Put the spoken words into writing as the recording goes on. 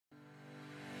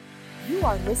You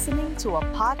are listening to a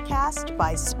podcast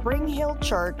by Spring Hill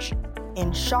Church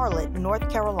in Charlotte, North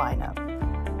Carolina.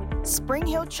 Spring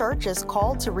Hill Church is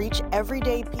called to reach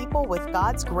everyday people with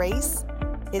God's grace,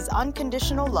 His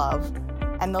unconditional love,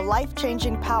 and the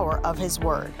life-changing power of His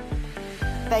Word.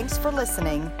 Thanks for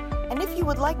listening, and if you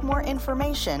would like more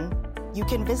information, you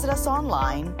can visit us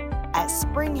online at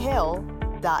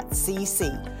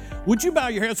springhill.cc. Would you bow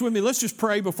your heads with me? Let's just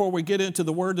pray before we get into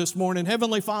the Word this morning.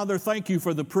 Heavenly Father, thank you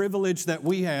for the privilege that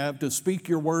we have to speak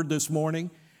your Word this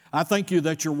morning. I thank you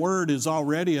that your Word is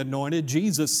already anointed.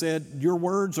 Jesus said your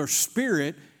words are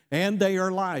spirit and they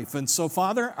are life. And so,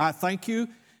 Father, I thank you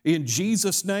in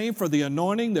Jesus' name for the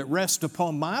anointing that rests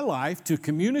upon my life to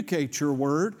communicate your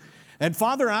Word. And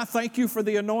Father, I thank you for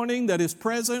the anointing that is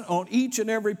present on each and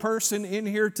every person in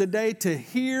here today to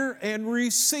hear and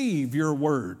receive your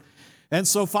Word. And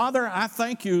so, Father, I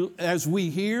thank you as we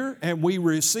hear and we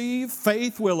receive,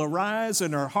 faith will arise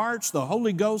in our hearts, the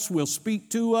Holy Ghost will speak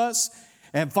to us.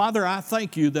 And Father, I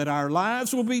thank you that our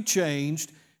lives will be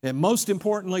changed. And most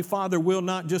importantly, Father, we'll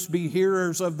not just be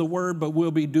hearers of the Word, but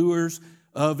we'll be doers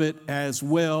of it as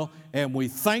well. And we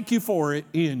thank you for it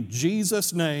in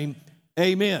Jesus' name,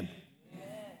 amen.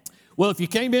 Well, if you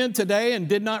came in today and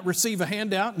did not receive a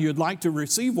handout and you'd like to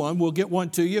receive one, we'll get one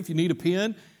to you. If you need a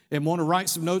pen and want to write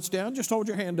some notes down, just hold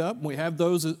your hand up. We have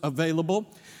those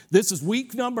available. This is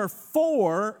week number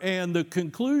 4 and the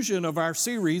conclusion of our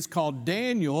series called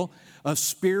Daniel, a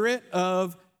Spirit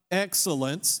of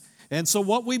Excellence. And so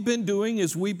what we've been doing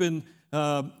is we've been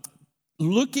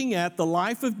looking at the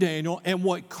life of Daniel and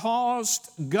what caused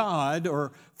God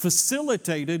or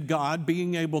facilitated God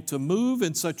being able to move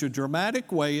in such a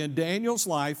dramatic way in Daniel's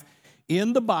life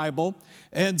in the Bible.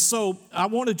 And so I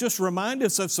want to just remind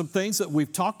us of some things that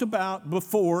we've talked about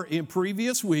before in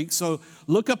previous weeks. So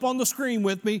look up on the screen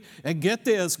with me and get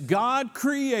this. God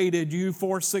created you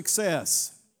for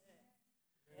success.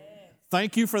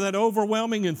 Thank you for that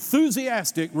overwhelming,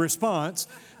 enthusiastic response.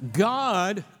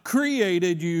 God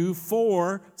created you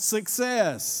for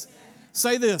success.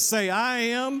 Say this. Say, I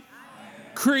am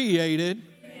created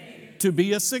to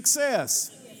be a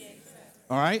success.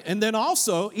 All right. And then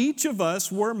also, each of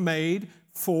us were made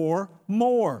for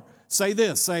more. Say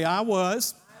this. Say, I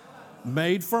was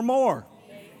made for more.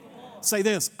 Say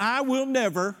this. I will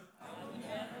never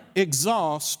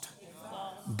exhaust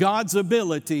God's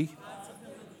ability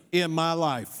in my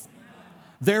life.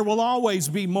 There will always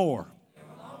be more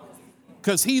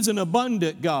because He's an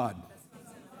abundant God.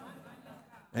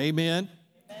 Amen.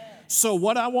 So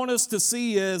what I want us to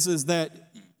see is that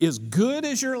as good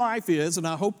as your life is, and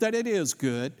I hope that it is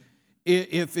good,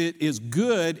 if it is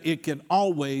good, it can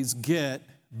always get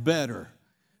better.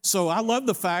 So I love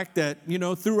the fact that,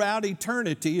 throughout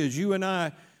eternity, as you and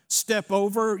I step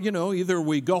over, either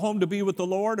we go home to be with the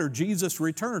Lord or Jesus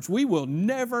returns, we will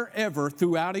never, ever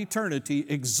throughout eternity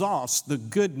exhaust the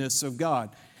goodness of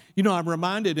God. I'm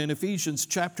reminded in Ephesians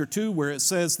chapter 2 where it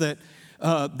says that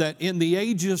in the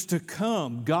ages to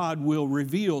come, God will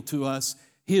reveal to us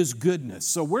His goodness.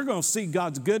 So we're going to see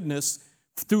God's goodness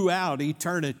throughout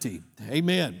eternity.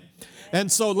 Amen. And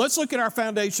so let's look at our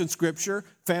foundation scripture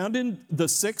found in the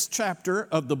 6th chapter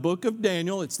of the book of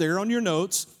Daniel. It's there on your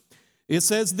notes. It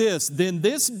says this, Then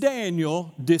this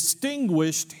Daniel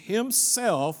distinguished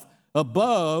himself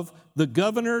above the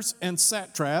governors and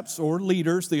satraps or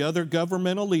leaders, the other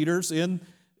governmental leaders in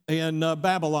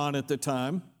Babylon at the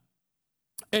time.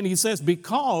 And he says,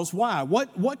 because, why?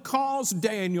 What caused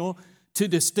Daniel to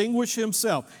distinguish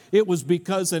himself? It was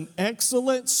because an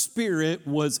excellent spirit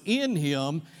was in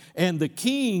him, and the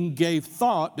king gave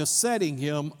thought to setting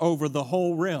him over the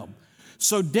whole realm.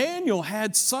 So Daniel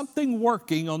had something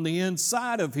working on the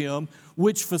inside of him,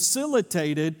 which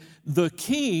facilitated the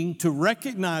king to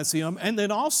recognize him, and then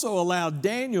also allowed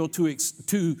Daniel to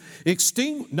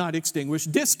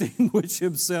distinguish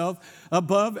himself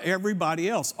above everybody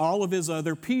else, all of his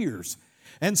other peers.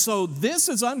 And so this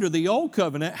is under the old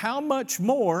covenant. How much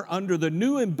more under the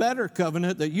new and better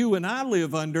covenant that you and I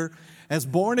live under as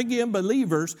born-again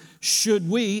believers should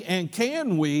we and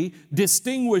can we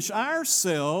distinguish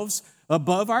ourselves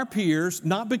above our peers,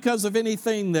 not because of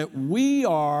anything that we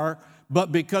are, but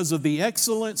because of the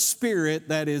excellent spirit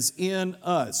that is in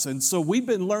us. And so we've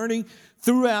been learning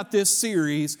throughout this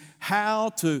series how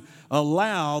to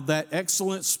allow that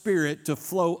excellent spirit to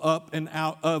flow up and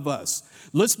out of us.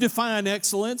 Let's define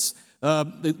excellence.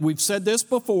 We've said this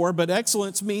before, but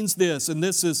excellence means this, and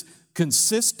this is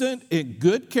consistent in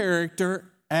good character,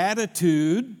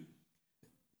 attitude,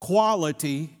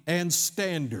 quality, and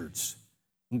standards.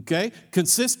 Okay?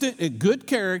 Consistent in good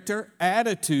character,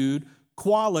 attitude,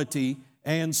 quality,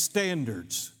 and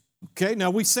standards. Okay? Now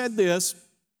we said this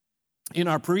in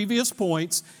our previous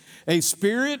points, a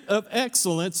spirit of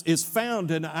excellence is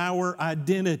found in our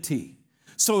identity.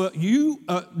 So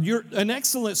an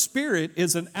excellent spirit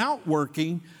is an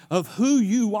outworking of who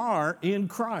you are in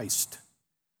Christ.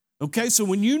 Okay, so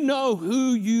when you know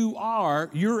who you are,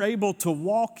 you're able to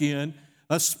walk in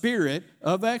a spirit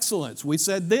of excellence. We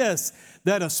said this,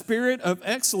 that a spirit of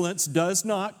excellence does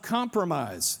not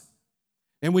compromise.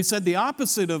 And we said the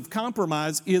opposite of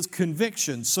compromise is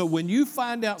conviction. So when you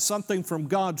find out something from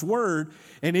God's Word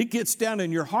and it gets down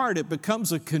in your heart, it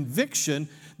becomes a conviction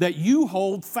that you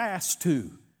hold fast to.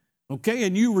 Okay,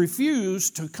 and you refuse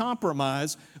to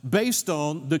compromise based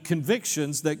on the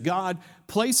convictions that God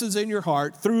places in your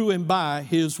heart through and by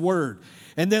His Word.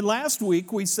 And then last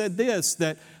week we said this,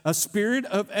 that a spirit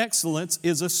of excellence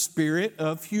is a spirit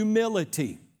of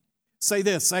humility. Say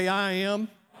this, say I am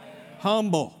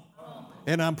humble.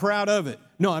 And I'm proud of it.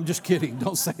 No, I'm just kidding.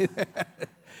 Don't say that.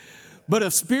 But a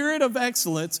spirit of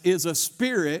excellence is a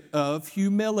spirit of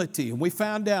humility. And we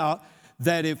found out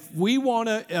that if we want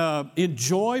to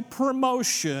enjoy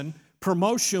promotion,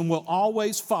 promotion will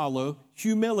always follow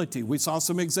humility. We saw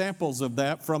some examples of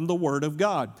that from the Word of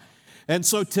God. And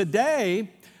so today,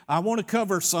 I want to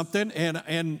cover something,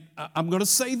 and I'm going to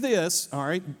say this, all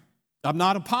right? I'm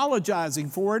not apologizing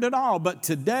for it at all, but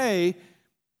today,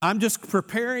 I'm just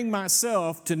preparing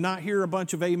myself to not hear a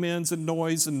bunch of amens and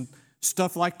noise and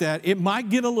stuff like that. It might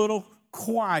get a little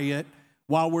quiet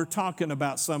while we're talking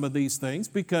about some of these things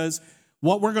because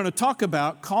what we're going to talk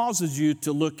about causes you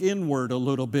to look inward a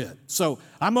little bit. So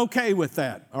I'm okay with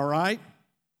that, all right?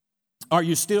 Are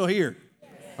you still here?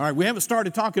 All right, we haven't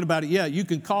started talking about it yet. You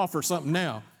can cough or something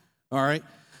now, all right?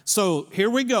 So here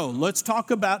we go. Let's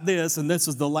talk about this, and this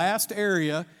is the last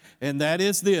area. And that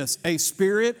is this, a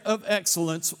spirit of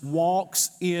excellence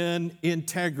walks in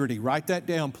integrity. Write that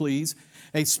down, please.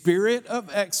 A spirit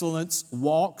of excellence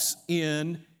walks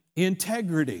in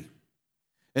integrity.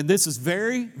 And this is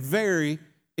very, very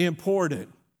important.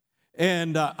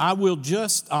 And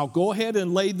I'll go ahead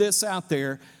and lay this out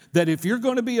there, that if you're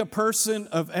going to be a person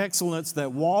of excellence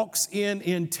that walks in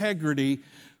integrity,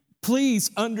 please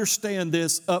understand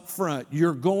this up front.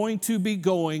 You're going to be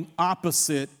going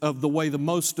opposite of the way the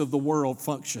most of the world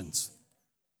functions.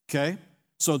 Okay?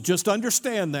 So just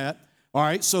understand that. All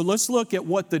right, so let's look at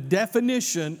what the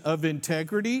definition of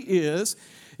integrity is.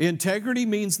 Integrity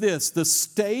means this, the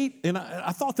state, and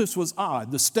I thought this was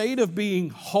odd, the state of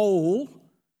being whole,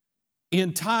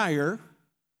 entire,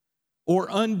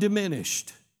 or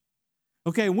undiminished.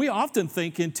 Okay, we often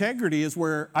think integrity is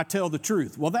where I tell the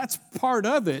truth. Well, that's part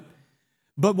of it,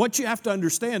 but what you have to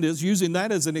understand is, using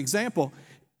that as an example,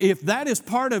 if that is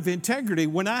part of integrity,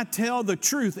 when I tell the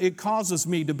truth, it causes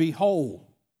me to be whole.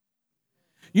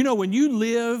 You know, when you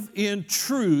live in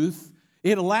truth,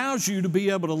 it allows you to be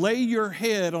able to lay your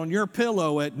head on your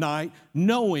pillow at night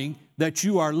knowing that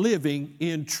you are living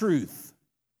in truth.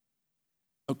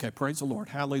 Okay, praise the Lord.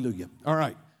 Hallelujah. All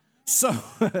right, so...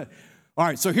 All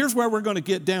right, so here's where we're going to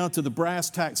get down to the brass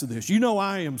tacks of this. You know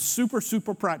I am super,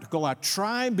 super practical. I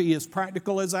try and be as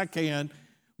practical as I can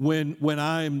when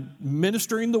I'm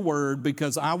ministering the Word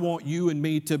because I want you and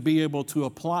me to be able to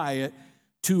apply it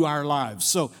to our lives.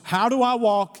 So how do I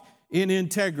walk in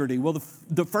integrity? Well,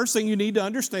 the first thing you need to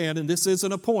understand, and this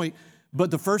isn't a point, but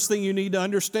the first thing you need to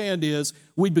understand is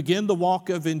we begin the walk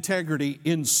of integrity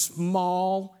in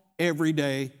small,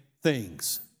 everyday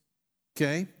things,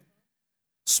 okay?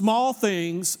 Small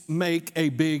things make a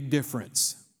big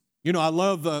difference. You know, I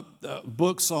love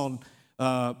books on,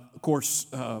 of course,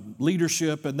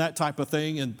 leadership and that type of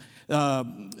thing. And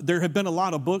there have been a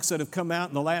lot of books that have come out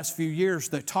in the last few years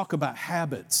that talk about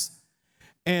habits.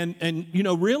 And you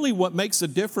know, really what makes a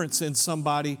difference in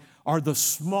somebody are the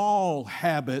small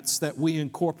habits that we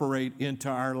incorporate into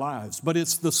our lives. But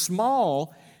it's the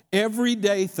small,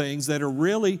 everyday things that are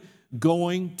really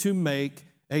going to make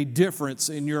a difference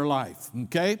in your life,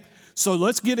 okay? So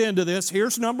let's get into this.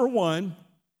 Here's number one.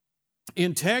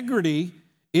 Integrity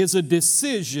is a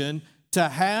decision to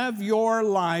have your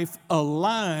life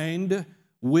aligned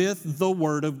with the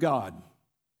Word of God.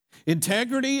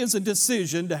 Integrity is a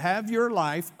decision to have your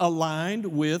life aligned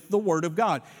with the Word of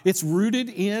God. It's rooted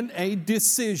in a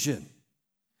decision.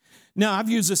 Now, I've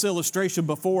used this illustration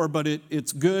before, but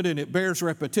it's good and it bears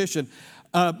repetition.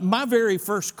 My very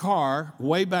first car,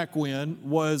 way back when,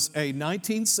 was a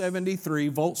 1973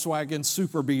 Volkswagen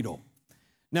Super Beetle.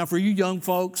 Now, for you young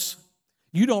folks,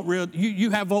 you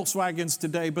have Volkswagens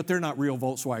today, but they're not real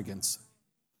Volkswagens.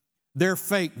 They're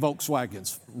fake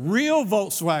Volkswagens. Real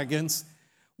Volkswagens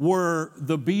were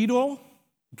the Beetle,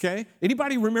 okay?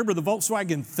 Anybody remember the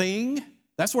Volkswagen Thing?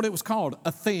 That's what it was called,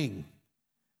 a Thing.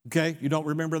 Okay, you don't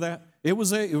remember that? It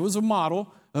was a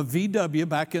model of VW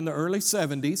back in the early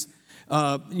 70s,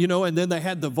 and then they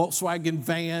had the Volkswagen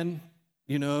van,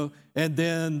 and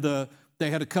then they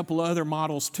had a couple of other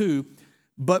models too.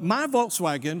 But my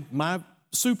Volkswagen, my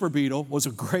Super Beetle, was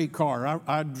a great car.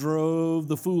 I drove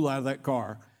the fool out of that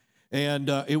car. And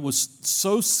it was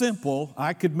so simple,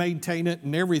 I could maintain it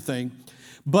and everything.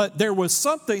 But there was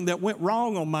something that went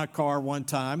wrong on my car one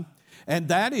time, and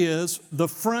that is the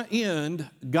front end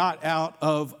got out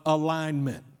of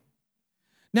alignment.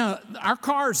 Now, our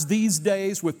cars these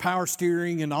days with power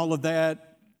steering and all of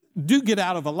that do get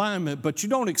out of alignment, but you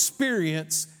don't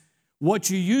experience what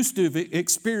you used to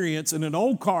experience in an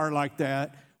old car like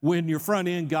that when your front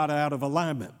end got out of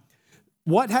alignment.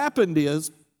 What happened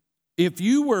is, if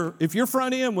your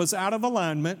front end was out of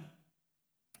alignment,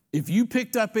 if you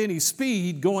picked up any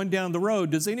speed going down the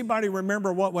road, does anybody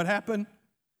remember what would happen?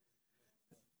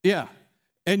 Yeah.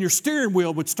 And your steering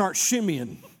wheel would start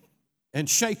shimmying and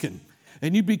shaking.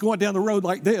 And you'd be going down the road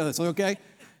like this, okay?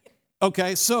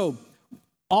 Okay, so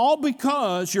all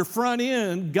because your front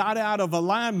end got out of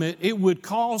alignment, it would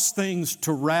cause things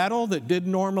to rattle that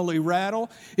didn't normally rattle.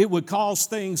 It would cause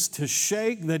things to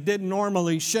shake that didn't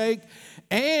normally shake.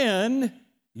 And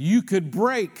you could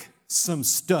break some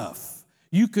stuff.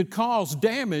 You could cause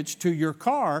damage to your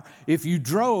car if you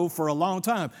drove for a long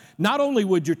time. Not only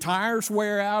would your tires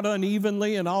wear out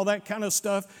unevenly and all that kind of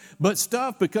stuff, but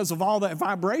stuff, because of all that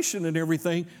vibration and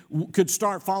everything, could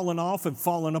start falling off and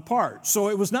falling apart. So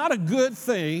it was not a good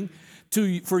thing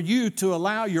for you to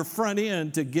allow your front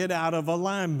end to get out of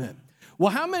alignment.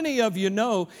 Well, how many of you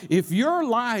know if your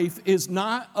life is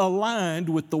not aligned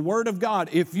with the Word of God,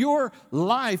 if your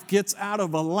life gets out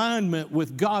of alignment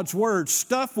with God's Word,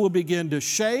 stuff will begin to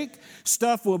shake,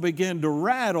 stuff will begin to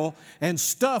rattle, and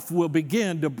stuff will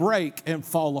begin to break and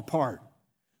fall apart.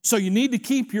 So you need to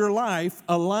keep your life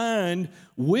aligned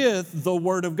with the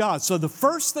Word of God. So the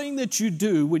first thing that you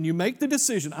do when you make the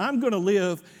decision, I'm going to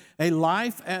live a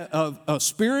life of a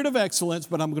spirit of excellence,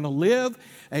 but I'm going to live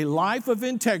a life of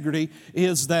integrity,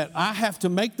 is that I have to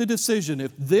make the decision.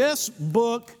 If this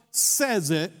book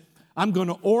says it, I'm going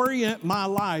to orient my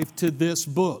life to this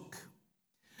book.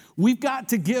 We've got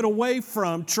to get away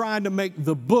from trying to make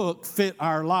the book fit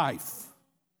our life.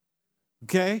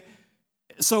 Okay?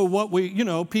 So what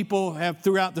people have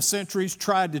throughout the centuries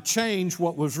tried to change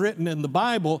what was written in the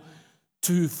Bible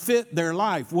to fit their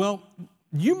life. Well,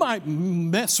 you might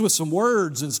mess with some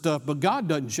words and stuff, but God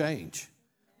doesn't change,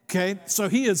 okay? So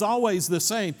He is always the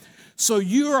same. So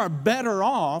you are better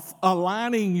off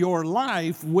aligning your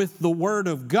life with the Word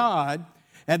of God,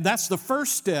 and that's the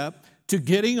first step to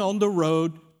getting on the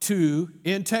road to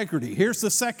integrity. Here's the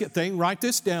second thing. Write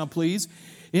this down, please.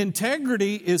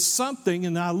 Integrity is something,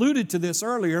 and I alluded to this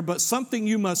earlier, but something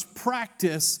you must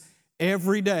practice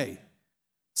every day.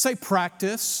 Say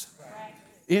practice.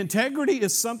 Integrity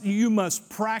is something you must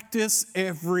practice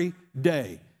every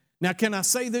day. Now, can I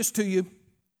say this to you?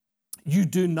 You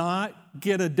do not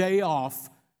get a day off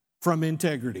from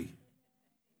integrity.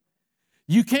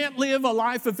 You can't live a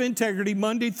life of integrity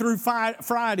Monday through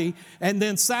Friday, and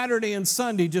then Saturday and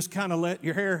Sunday just kind of let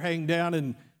your hair hang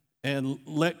down and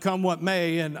let come what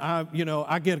may, and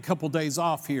I get a couple days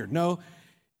off here. No.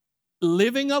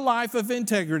 Living a life of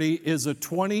integrity is a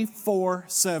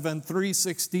 24/7,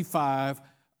 365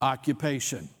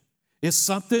 occupation. It's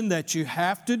something that you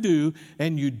have to do,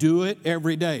 and you do it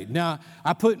every day. Now,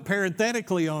 I put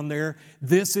parenthetically on there,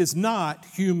 this is not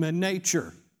human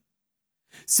nature.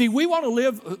 See, we want to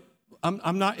live,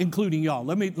 I'm not including y'all.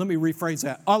 Let me rephrase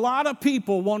that. A lot of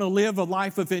people want to live a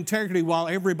life of integrity while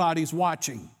everybody's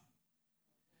watching.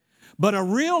 But a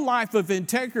real life of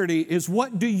integrity is,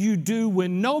 what do you do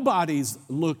when nobody's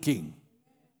looking?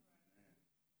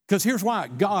 Because here's why.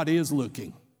 God is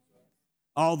looking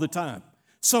all the time.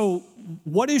 So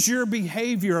what is your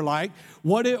behavior like?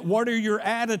 What are your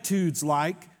attitudes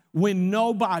like when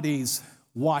nobody's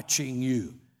watching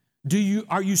you?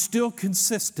 Are you still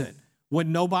consistent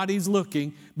when nobody's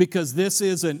looking? Because this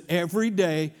is an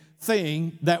everyday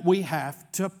thing that we have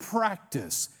to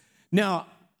practice. Now,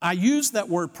 I use that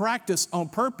word practice on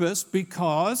purpose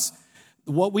because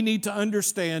what we need to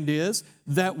understand is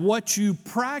that what you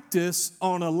practice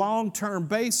on a long-term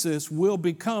basis will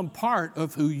become part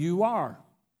of who you are.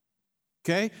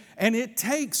 Okay? And it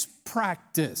takes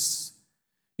practice.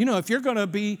 If you're going to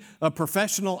be a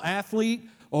professional athlete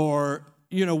or,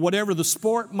 whatever the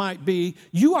sport might be,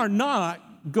 you are not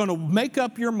going to make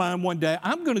up your mind one day,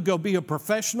 I'm going to go be a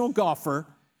professional golfer,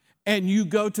 and you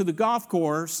go to the golf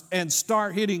course and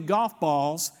start hitting golf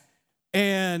balls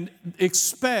and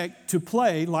expect to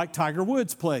play like Tiger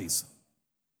Woods plays.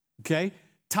 Okay?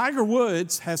 Tiger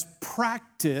Woods has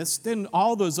practiced, and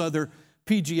all those other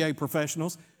PGA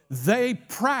professionals, they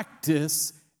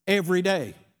practice every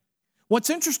day. What's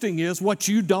interesting is what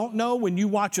you don't know when you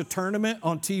watch a tournament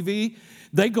on TV,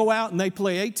 they go out and they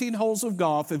play 18 holes of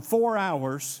golf in 4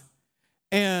 hours,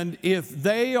 and if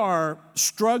they are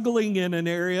struggling in an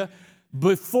area,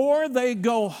 before they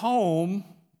go home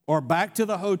or back to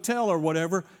the hotel or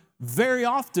whatever, very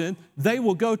often they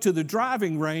will go to the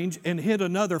driving range and hit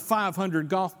another 500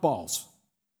 golf balls.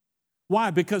 Why?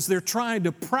 Because they're trying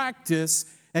to practice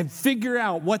and figure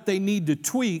out what they need to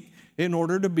tweak in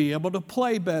order to be able to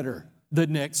play better the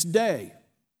next day.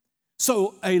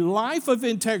 So a life of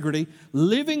integrity,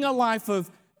 living a life of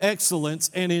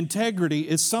excellence and integrity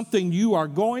is something you are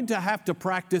going to have to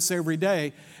practice every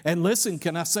day. And listen,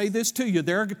 can I say this to you?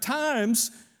 There are times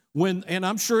when, and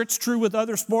I'm sure it's true with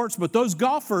other sports, but those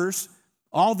golfers,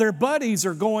 all their buddies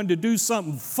are going to do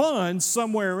something fun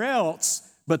somewhere else,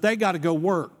 but they got to go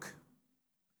work.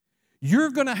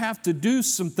 You're going to have to do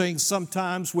some things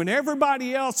sometimes when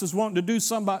everybody else is wanting to do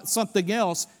something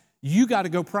else. You got to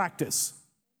go practice.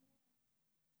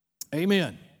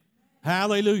 Amen.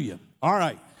 Hallelujah. All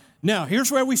right. Now, here's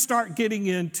where we start getting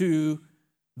into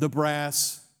the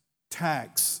brass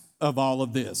tacks of all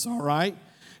of this. All right.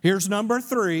 Here's number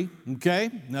 3. Okay.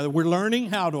 Now we're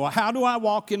learning how do I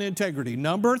walk in integrity.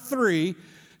 Number 3,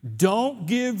 don't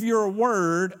give your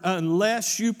word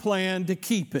unless you plan to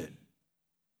keep it.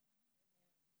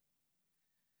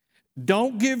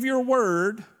 Don't give your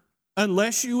word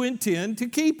unless you intend to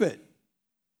keep it.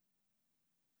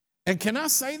 And can I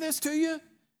say this to you?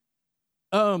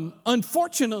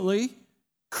 Unfortunately,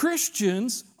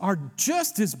 Christians are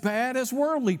just as bad as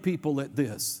worldly people at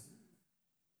this.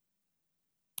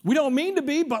 We don't mean to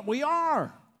be, but we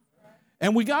are.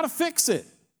 And we got to fix it.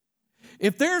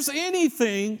 If there's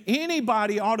anything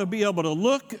anybody ought to be able to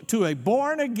look to a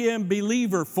born-again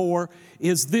believer for,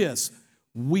 is this.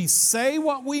 We say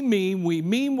what we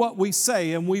mean what we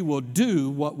say, and we will do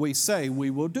what we say we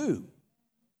will do.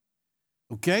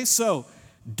 Okay, so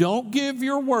don't give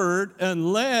your word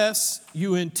unless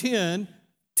you intend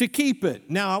to keep it.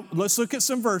 Now, let's look at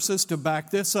some verses to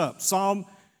back this up. Psalm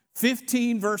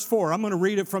 15, verse 4. I'm going to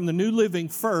read it from the New Living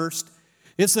first.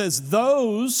 It says,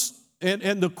 those,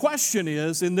 and the question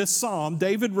is, in this psalm,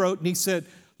 David wrote and he said,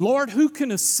 Lord, who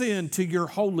can ascend to your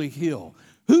holy hill?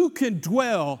 Who can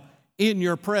dwell in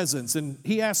your presence? And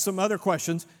he asked some other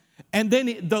questions. And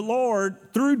then the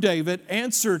Lord, through David,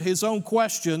 answered his own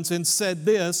questions and said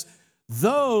this,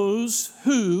 those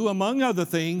who, among other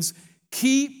things,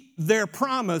 keep their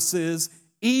promises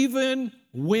even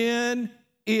when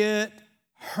it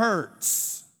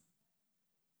hurts.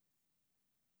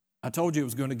 I told you it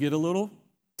was going to get a little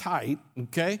tight,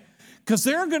 okay? Because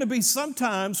there are going to be some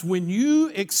times when you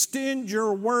extend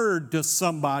your word to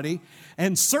somebody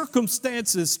and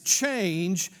circumstances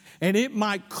change, and it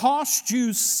might cost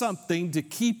you something to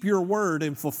keep your word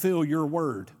and fulfill your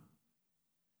word.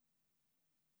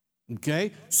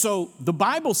 Okay? So the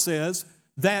Bible says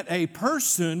that a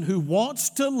person who wants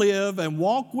to live and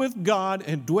walk with God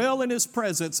and dwell in His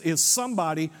presence is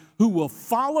somebody who will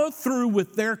follow through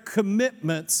with their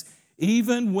commitments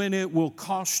even when it will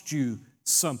cost you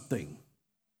something.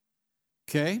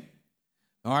 Okay?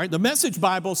 All right, the Message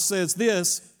Bible says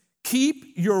this,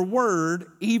 keep your word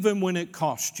even when it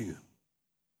costs you.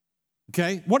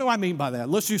 Okay? What do I mean by that?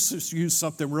 Let's just use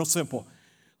something real simple.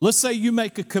 Let's say you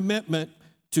make a commitment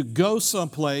to go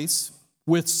someplace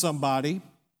with somebody,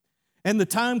 and the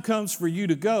time comes for you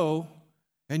to go,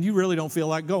 and you really don't feel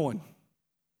like going.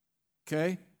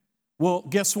 Okay? Well,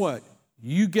 guess what?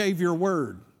 You gave your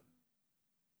word.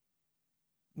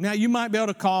 Now, you might be able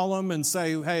to call them and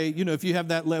say, hey, if you have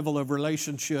that level of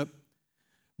relationship,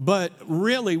 but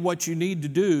really what you need to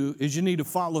do is you need to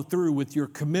follow through with your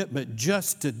commitment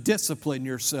just to discipline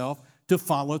yourself to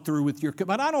follow through with your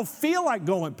commitment. I don't feel like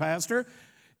going, Pastor.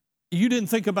 You didn't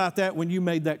think about that when you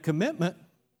made that commitment.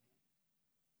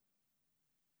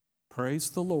 Praise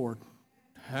the Lord.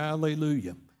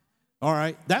 Hallelujah. All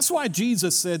right. That's why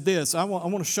Jesus said this. I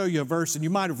want to show you a verse, and you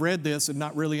might have read this and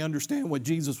not really understand what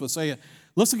Jesus was saying.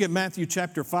 Let's look at Matthew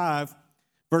chapter 5,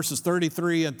 verses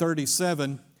 33 and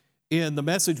 37 in the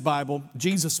Message Bible.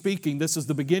 Jesus speaking. This is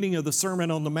the beginning of the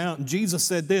Sermon on the Mount. And Jesus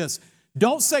said this,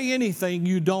 don't say anything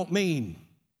you don't mean.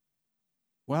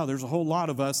 Wow, there's a whole lot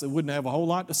of us that wouldn't have a whole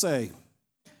lot to say.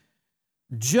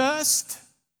 Just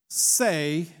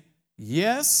say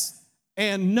yes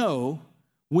and no.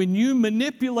 When you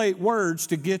manipulate words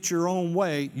to get your own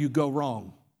way, you go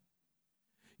wrong.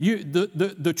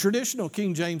 The traditional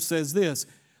King James says this,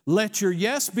 let your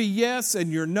yes be yes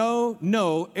and your no,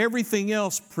 no. Everything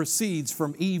else proceeds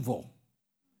from evil.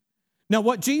 Now,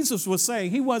 what Jesus was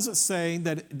saying, he wasn't saying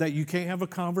that you can't have a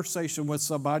conversation with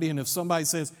somebody, and if somebody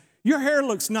says, your hair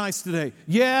looks nice today,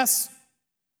 yes.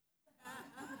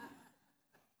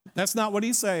 That's not what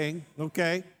he's saying,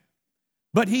 okay?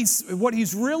 But what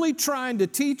he's really trying to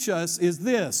teach us is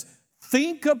this.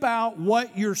 Think about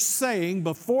what you're saying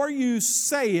before you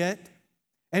say it,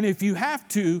 and if you have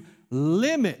to,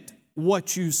 limit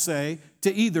what you say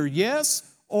to either yes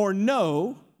or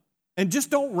no, and just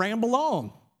don't ramble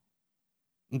on.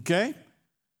 Okay?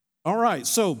 All right,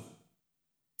 so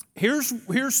here's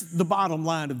the bottom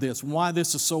line of this, why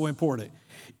this is so important.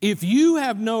 If you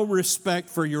have no respect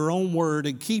for your own word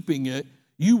and keeping it,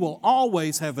 you will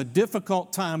always have a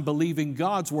difficult time believing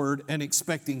God's word and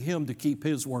expecting Him to keep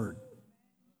His word.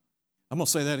 I'm going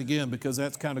to say that again because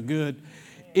that's kind of good.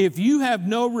 If you have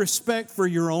no respect for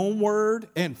your own word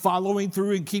and following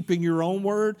through and keeping your own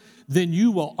word, then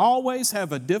you will always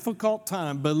have a difficult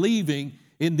time believing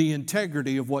in the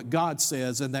integrity of what God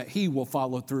says and that He will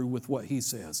follow through with what He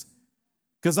says.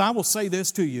 Because I will say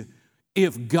this to you,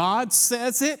 if God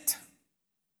says it,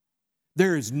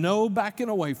 there is no backing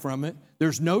away from it,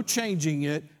 there's no changing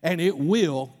it, and it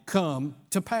will come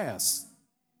to pass.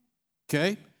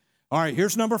 Okay? All right,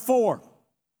 here's number 4.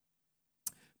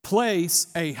 Place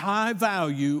a high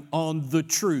value on the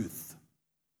truth.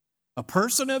 A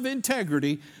person of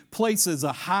integrity places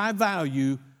a high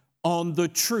value on the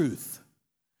truth.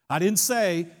 I didn't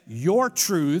say your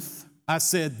truth, I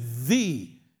said the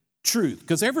truth,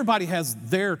 because everybody has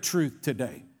their truth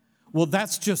today. Well,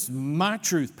 that's just my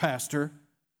truth, Pastor.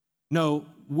 No,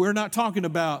 we're not talking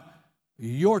about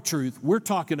your truth. We're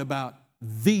talking about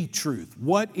the truth.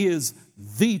 What is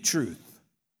the truth?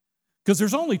 Because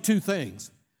there's only two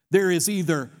things. There is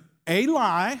either a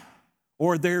lie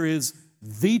or there is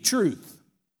the truth.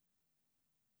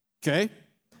 Okay?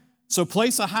 So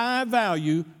place a high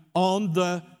value on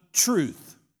the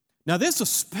truth. Now, this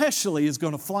especially is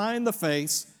going to fly in the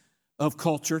face of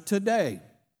culture today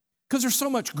because there's so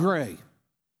much gray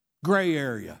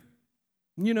area.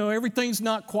 You know, everything's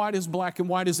not quite as black and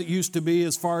white as it used to be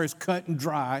as far as cut and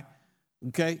dry.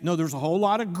 Okay? No, there's a whole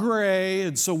lot of gray,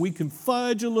 and so we can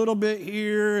fudge a little bit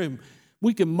here and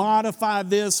we can modify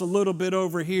this a little bit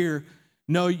over here.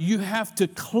 No, you have to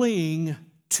cling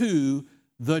to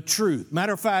the truth.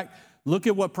 Matter of fact, look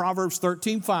at what Proverbs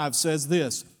 13:5 says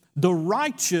this. The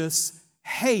righteous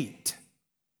hate.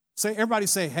 Everybody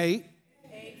say hate.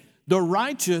 Hate. The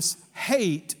righteous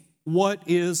hate what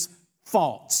is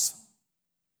false.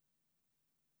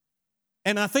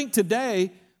 And I think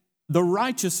today, the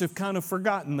righteous have kind of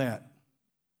forgotten that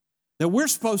we're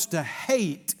supposed to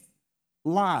hate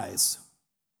lies.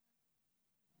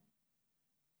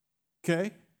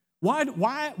 Okay?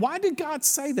 Why did God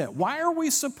say that? Why are we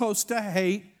supposed to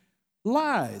hate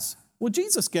lies? Well,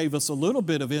 Jesus gave us a little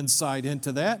bit of insight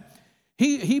into that.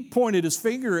 He pointed his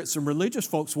finger at some religious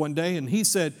folks one day and he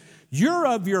said, "You're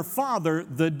of your father,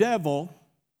 the devil,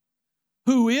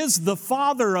 who is the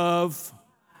father of,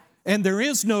 and there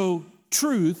is no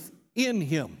truth in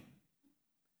him."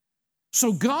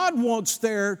 So God wants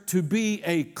there to be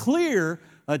a clear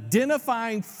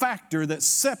identifying factor that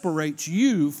separates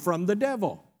you from the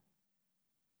devil.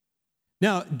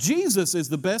 Now, Jesus is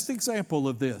the best example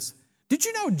of this. Did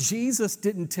you know Jesus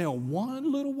didn't tell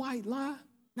one little white lie?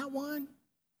 Not one.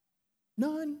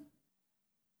 None.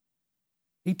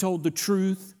 He told the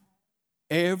truth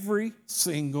every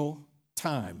single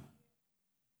time.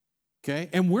 Okay?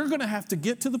 And we're going to have to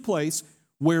get to the place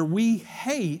where we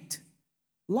hate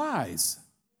lies.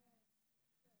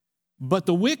 But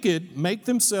the wicked make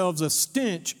themselves a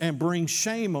stench and bring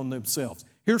shame on themselves.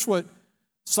 Here's what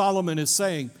Solomon is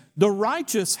saying. The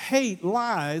righteous hate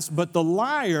lies, but the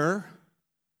liar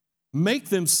make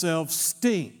themselves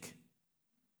stink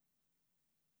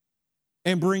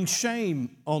and bring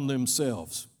shame on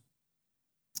themselves.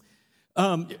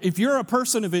 If you're a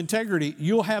person of integrity,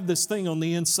 you'll have this thing on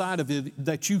the inside of you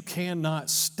that you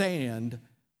cannot stand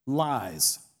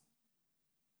lies.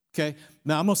 Okay?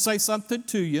 Now, I'm going to say something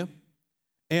to you,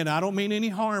 and I don't mean any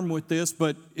harm with this,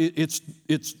 but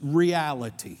it's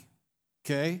reality.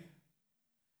 Okay?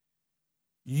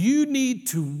 You need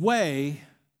to weigh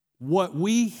what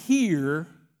we hear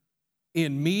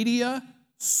in media,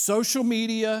 social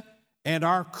media, and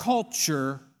our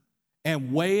culture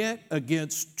and weigh it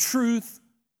against truth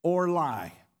or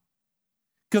lie.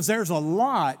 Because there's a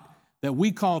lot that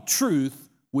we call truth,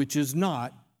 which is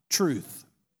not truth.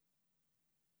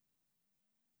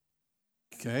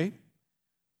 Okay?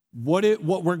 What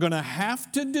we're going to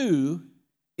have to do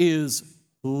is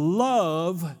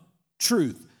love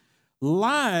truth.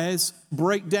 Lies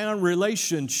break down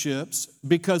relationships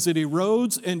because it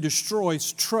erodes and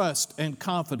destroys trust and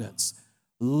confidence.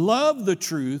 Love the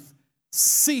truth,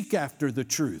 seek after the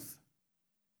truth.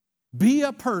 Be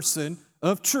a person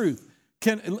of truth.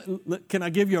 Can I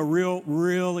give you a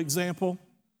real example?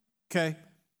 Okay.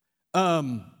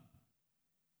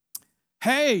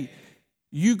 Hey,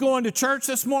 you going to church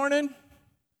this morning?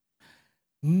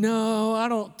 No, I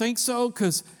don't think so,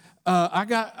 because I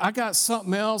got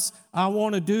something else I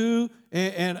want to do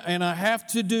and I have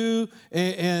to do.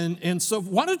 And so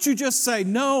why don't you just say,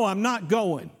 no, I'm not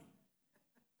going?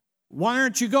 Why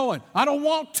aren't you going? I don't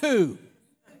want to.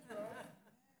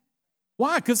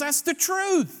 Why? Because that's the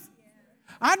truth.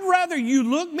 I'd rather you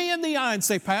look me in the eye and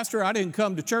say, Pastor, I didn't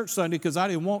come to church Sunday because I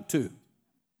didn't want to,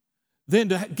 than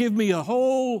to give me a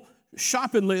whole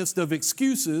shopping list of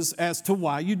excuses as to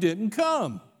why you didn't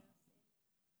come.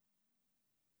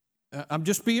 I'm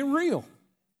just being real,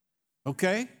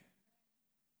 okay?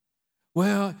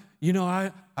 Well, you know,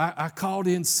 I called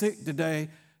in sick today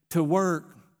to work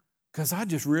because I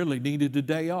just really needed a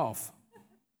day off.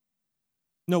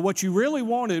 No, what you really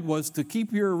wanted was to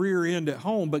keep your rear end at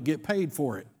home but get paid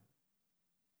for it.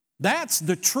 That's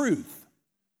the truth.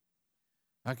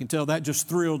 I can tell that just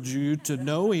thrilled you to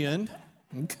no end.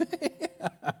 Okay.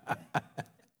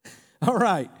 All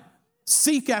right.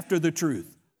 Seek after the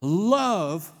truth.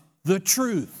 Love the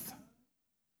truth.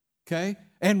 Okay?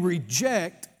 And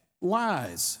reject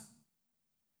lies.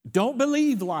 Don't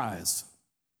believe lies.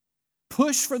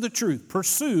 Push for the truth.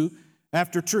 Pursue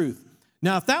after truth.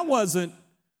 Now, if that wasn't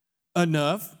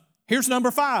enough, here's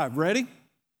number 5. Ready?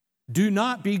 Do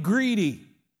not be greedy.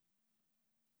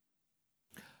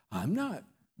 I'm not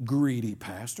greedy,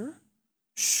 Pastor.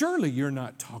 Surely you're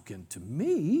not talking to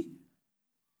me.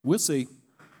 We'll see.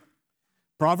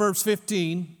 Proverbs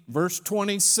 15, verse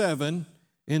 27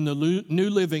 in the New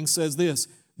Living says this: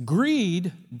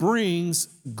 greed brings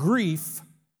grief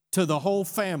to the whole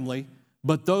family,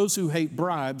 but those who hate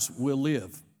bribes will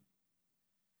live.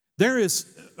 There is,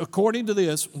 according to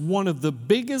this, one of the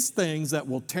biggest things that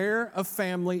will tear a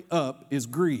family up is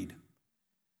greed.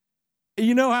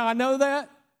 You know how I know that?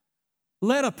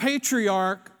 Let a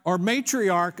patriarch or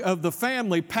matriarch of the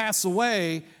family pass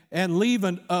away and leave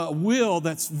a will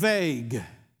that's vague.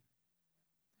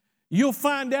 You'll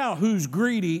find out who's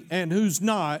greedy and who's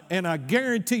not, and I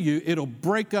guarantee you it'll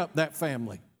break up that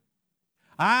family.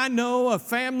 I know of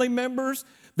family members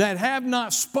that have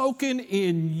not spoken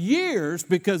in years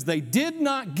because they did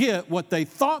not get what they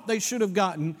thought they should have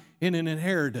gotten in an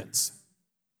inheritance.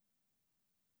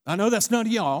 I know that's none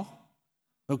of y'all,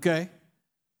 okay?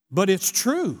 But it's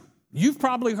true. You've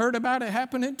probably heard about it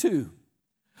happening too.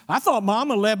 I thought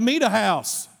Mama left me the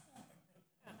house,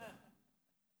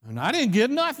 and I didn't get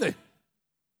nothing.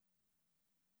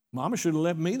 Mama should have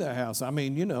left me the house. I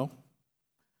mean, you know,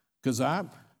 because I'm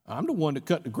the one that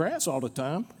cut the grass all the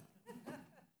time.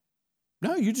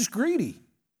 No, you're just greedy.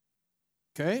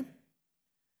 Okay?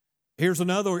 Here's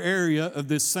another area of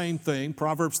this same thing,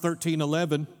 Proverbs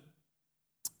 13:11.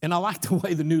 And I like the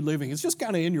way the New Living, it's just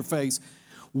kind of in your face.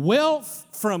 Wealth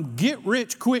from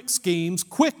get-rich-quick schemes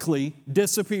quickly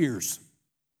disappears.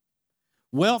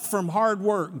 Wealth from hard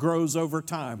work grows over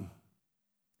time.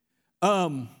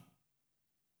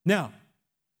 Now,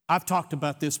 I've talked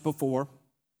about this before.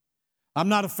 I'm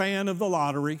not a fan of the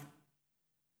lottery.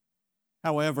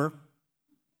 However,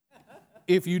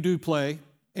 if you do play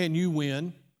and you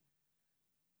win,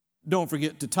 don't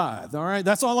forget to tithe, all right?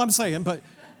 That's all I'm saying,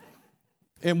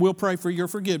 and we'll pray for your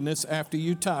forgiveness after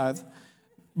you tithe.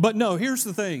 But no, here's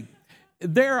the thing.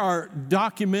 There are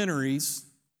documentaries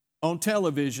on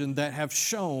television that have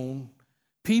shown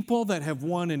people that have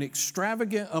won an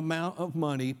extravagant amount of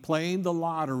money playing the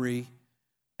lottery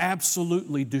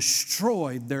absolutely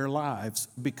destroyed their lives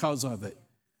because of it.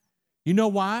 You know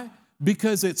why?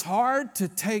 Because it's hard to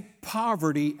take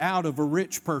poverty out of a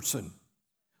rich person.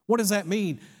 What does that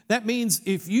mean? That means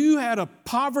if you had a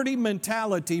poverty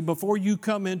mentality before you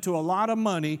come into a lot of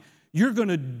money, you're going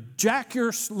to jack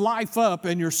your life up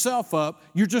and yourself up.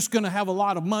 You're just going to have a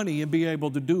lot of money and be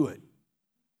able to do it.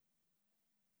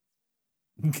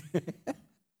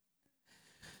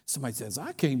 Somebody says,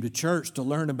 I came to church to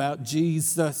learn about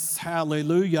Jesus.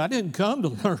 Hallelujah. I didn't come to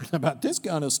learn about this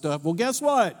kind of stuff. Well, guess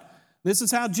what? This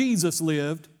is how Jesus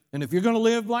lived. And if you're going to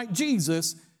live like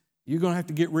Jesus, you're going to have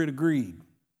to get rid of greed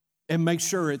and make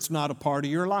sure it's not a part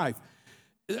of your life.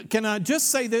 Can I just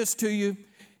say this to you?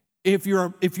 If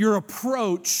you're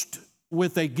approached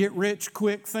with a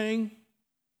get-rich-quick thing,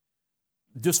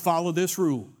 just follow this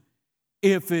rule.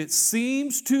 If it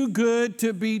seems too good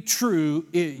to be true,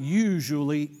 it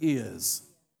usually is.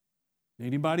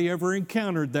 Anybody ever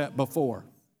encountered that before?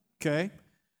 Okay?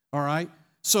 All right?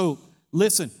 So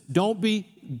listen, don't be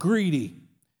greedy.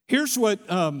 Here's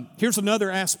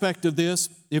another aspect of this.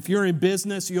 If you're in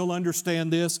business, you'll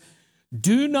understand this.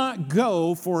 Do not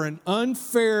go for an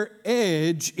unfair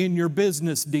edge in your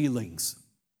business dealings.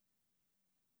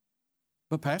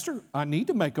 But Pastor, I need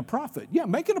to make a profit. Yeah,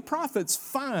 making a profit's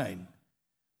fine.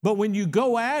 But when you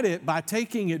go at it by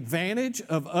taking advantage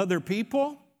of other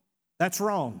people, that's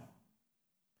wrong.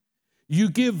 You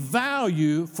give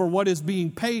value for what is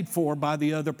being paid for by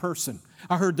the other person.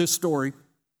 I heard this story,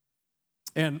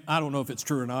 and I don't know if it's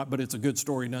true or not, but it's a good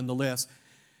story nonetheless.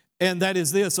 And that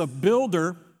is this: a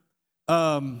builder,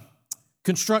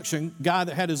 construction guy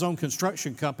that had his own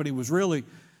construction company was really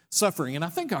suffering. And I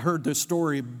think I heard this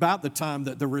story about the time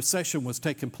that the recession was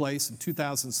taking place in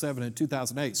 2007 and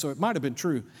 2008. So it might have been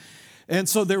true. And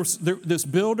so this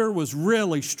builder was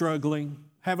really struggling,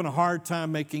 having a hard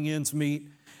time making ends meet.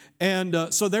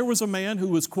 And so there was a man who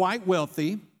was quite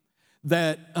wealthy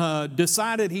that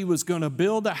decided he was going to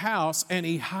build a house, and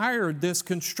he hired this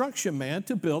construction man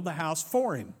to build the house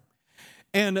for him.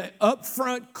 And at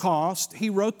upfront cost, he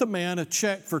wrote the man a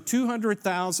check for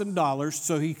 $200,000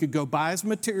 so he could go buy his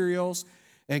materials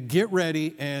and get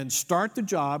ready and start the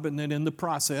job, and then in the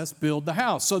process build the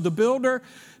house. So the builder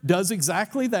does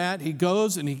exactly that. He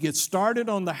goes and he gets started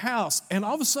on the house, and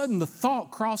all of a sudden the thought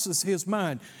crosses his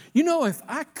mind, you know, if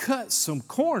I cut some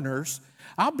corners,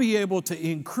 I'll be able to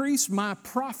increase my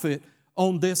profit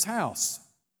on this house.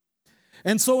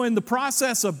 And so in the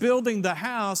process of building the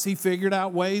house, he figured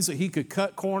out ways that he could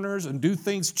cut corners and do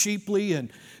things cheaply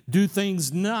and do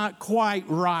things not quite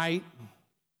right.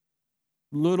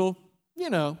 Little,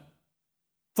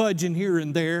 fudging here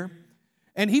and there.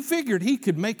 And he figured he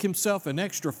could make himself an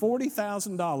extra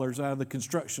 $40,000 out of the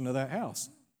construction of that house.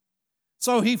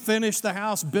 So he finished the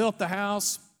house, built the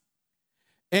house.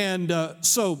 And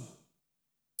so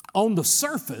on the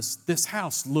surface, this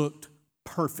house looked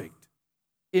perfect.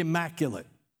 Immaculate,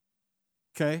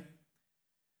 okay?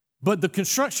 But the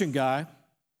construction guy,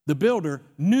 the builder,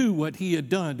 knew what he had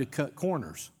done to cut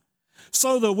corners.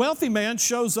 So the wealthy man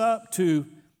shows up to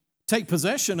take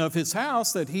possession of his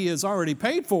house that he has already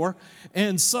paid for,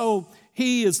 and so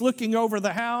he is looking over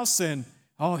the house, and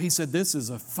he said, this is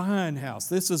a fine house.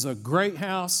 This is a great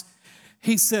house.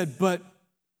 He said, but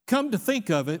come to think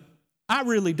of it, I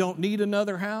really don't need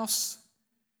another house.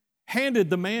 Handed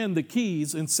the man the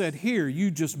keys and said, here,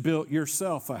 you just built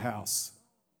yourself a house.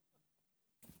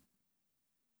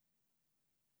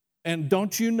 And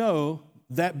don't you know,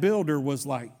 that builder was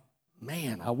like,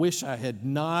 man, I wish I had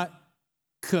not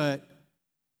cut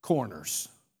corners.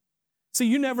 See,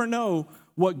 you never know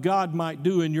what God might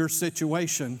do in your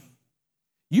situation.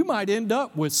 You might end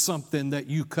up with something that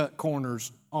you cut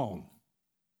corners on.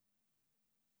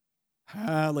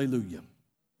 Hallelujah.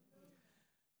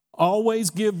 Always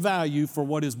give value for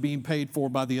what is being paid for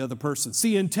by the other person.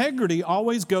 See, integrity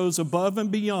always goes above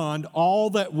and beyond all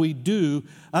that we do,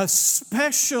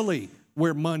 especially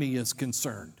where money is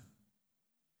concerned.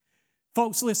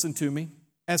 Folks, listen to me.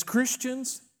 As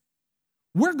Christians,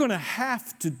 we're going to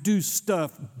have to do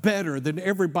stuff better than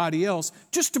everybody else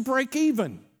just to break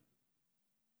even.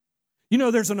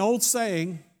 There's an old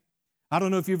saying, I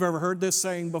don't know if you've ever heard this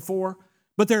saying before,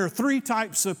 but there are 3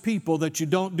 types of people that you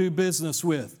don't do business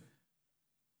with: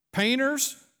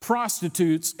 painters,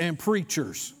 prostitutes, and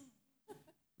preachers.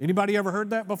 Anybody ever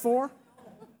heard that before?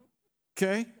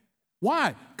 Okay.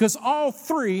 Why? Because all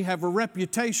 3 have a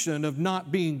reputation of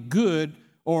not being good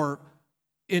or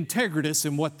integritous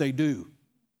in what they do.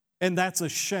 And that's a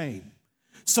shame.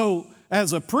 So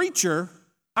as a preacher,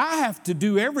 I have to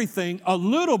do everything a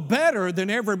little better than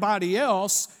everybody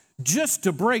else just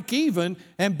to break even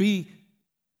and be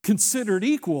considered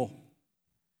equal.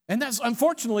 And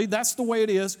unfortunately, that's the way it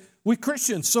is with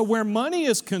Christians. So where money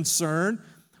is concerned,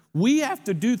 we have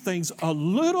to do things a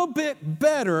little bit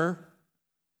better,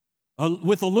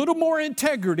 with a little more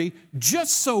integrity,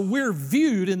 just so we're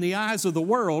viewed in the eyes of the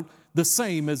world the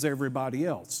same as everybody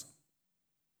else.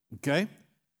 Okay?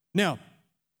 Now,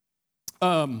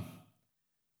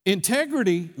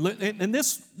 integrity, and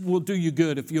this will do you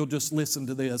good if you'll just listen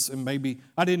to this, and maybe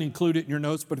I didn't include it in your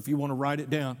notes, but if you want to write it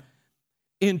down.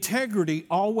 Integrity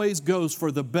always goes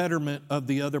for the betterment of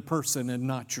the other person and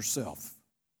not yourself.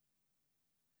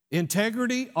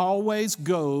 Integrity always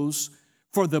goes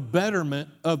for the betterment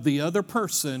of the other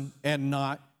person and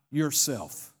not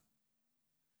yourself.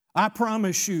 I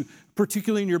promise you,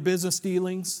 particularly in your business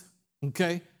dealings,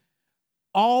 okay,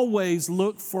 always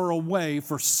look for a way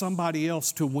for somebody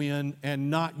else to win and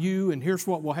not you. And here's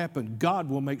what will happen. God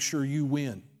will make sure you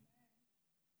win.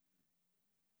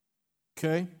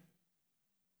 Okay?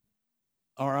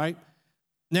 All right?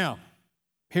 Now,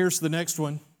 here's the next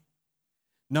one.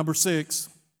 Number 6,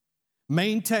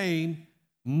 maintain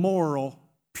moral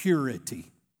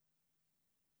purity.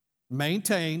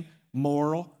 Maintain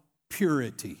moral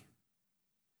purity.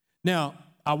 Now,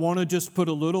 I want to just put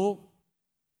a little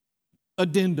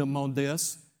addendum on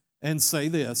this and say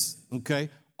this, okay?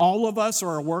 All of us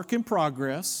are a work in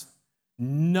progress.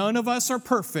 None of us are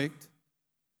perfect,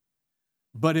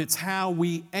 but it's how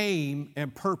we aim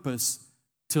and purpose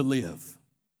to live.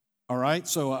 All right?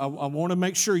 So I want to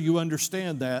make sure you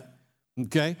understand that,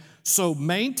 okay? So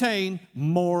maintain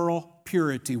moral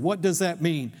purity. What does that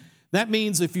mean? That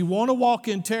means if you want to walk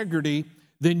integrity,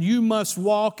 then you must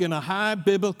walk in a high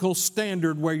biblical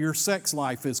standard where your sex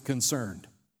life is concerned.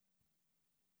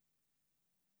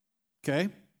 Okay?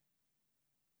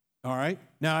 All right?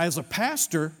 Now, as a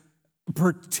pastor,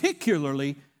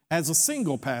 particularly as a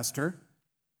single pastor,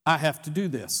 I have to do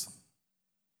this.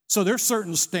 So there's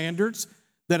certain standards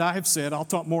that I have said. I'll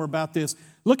talk more about this.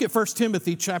 Look at 1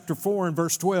 Timothy chapter 4 and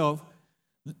verse 12.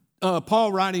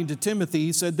 Paul writing to Timothy,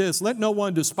 he said this, "Let no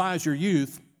one despise your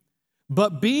youth,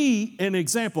 but be an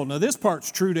example." Now this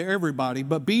part's true to everybody,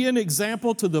 but be an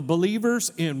example to the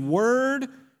believers in word,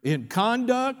 in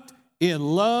conduct, in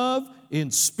love,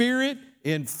 in spirit,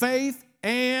 in faith,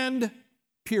 and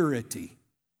purity.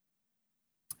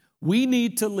 We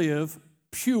need to live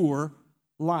pure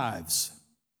lives.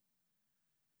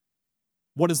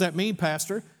 What does that mean,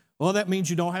 Pastor? Well, that means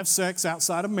you don't have sex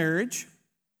outside of marriage.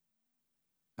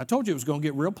 I told you it was going to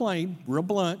get real plain, real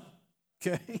blunt,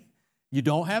 okay? You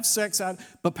don't have sex out,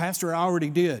 but Pastor, I already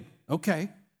did. Okay,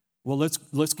 well,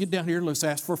 let's get down here. Let's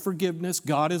ask for forgiveness.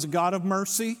 God is a God of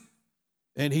mercy,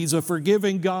 and He's a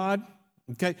forgiving God,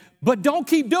 okay? But don't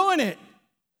keep doing it.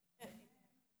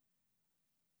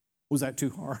 Was that too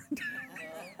hard?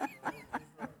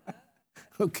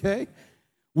 Okay?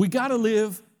 We got to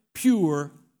live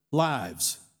pure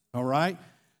lives, all right?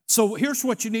 So here's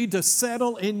what you need to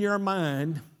settle in your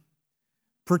mind,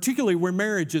 particularly where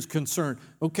marriage is concerned,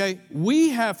 okay? We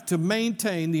have to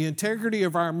maintain the integrity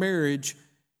of our marriage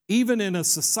even in a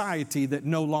society that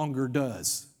no longer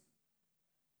does.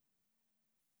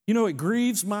 You know, it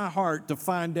grieves my heart to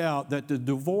find out that the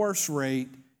divorce rate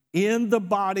in the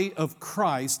body of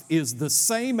Christ is the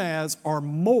same as or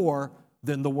more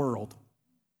than the world.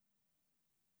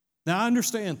 Now, I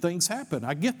understand things happen.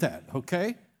 I get that,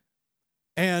 okay?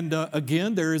 And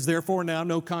again, there is therefore now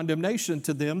no condemnation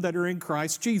to them that are in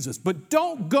Christ Jesus. But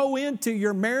don't go into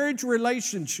your marriage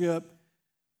relationship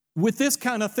with this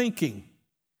kind of thinking.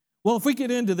 Well, if we get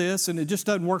into this and it just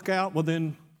doesn't work out, well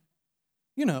then,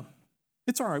 you know,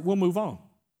 it's all right, we'll move on.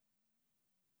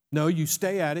 No, you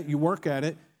stay at it, you work at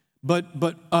it, but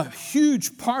a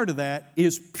huge part of that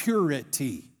is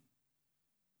purity.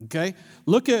 Okay?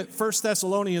 Look at 1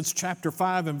 Thessalonians chapter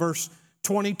 5 and verse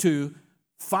 22.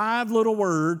 5 little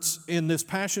words in this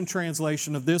Passion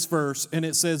Translation of this verse, and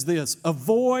it says this: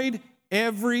 avoid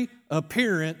every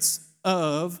appearance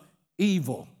of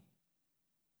evil.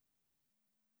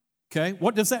 Okay?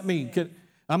 What does that mean?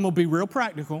 I'm going to be real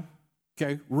practical.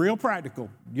 Okay? Real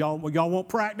practical. Y'all want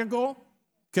practical?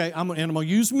 Okay? I'm going to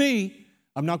use me.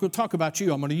 I'm not going to talk about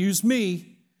you. I'm going to use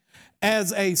me.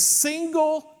 As a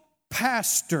single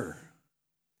pastor,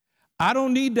 I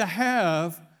don't need to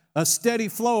have a steady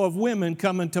flow of women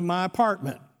coming to my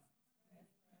apartment.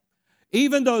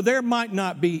 Even though there might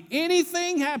not be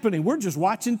anything happening, we're just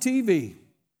watching TV.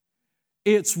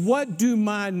 It's what do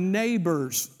my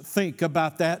neighbors think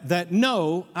about that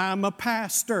know I'm a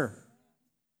pastor.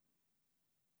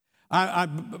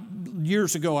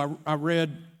 Years ago, I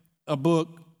read a book,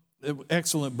 an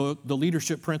excellent book, The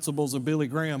Leadership Principles of Billy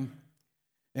Graham.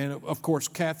 And of course,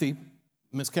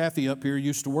 Miss Kathy up here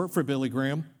used to work for Billy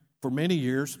Graham for many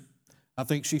years. I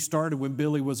think she started when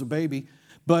Billy was a baby.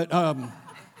 But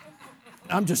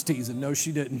I'm just teasing. No,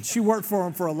 she didn't. She worked for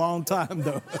him for a long time,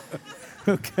 though.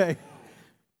 Okay.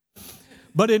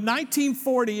 But in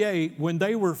 1948, when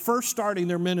they were first starting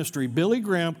their ministry, Billy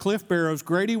Graham, Cliff Barrows,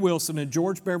 Grady Wilson, and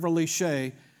George Beverly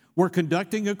Shea were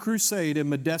conducting a crusade in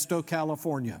Modesto,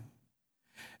 California.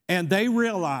 And they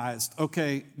realized,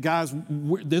 okay, guys,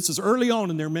 this is early on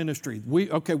in their ministry. We're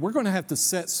going to have to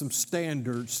set some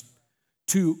standards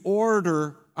to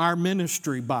order our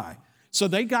ministry by. So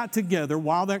they got together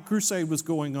while that crusade was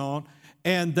going on,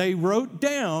 and they wrote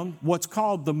down what's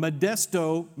called the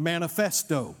Modesto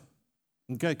Manifesto.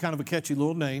 Okay, kind of a catchy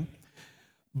little name.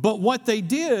 But what they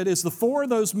did is the 4 of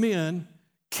those men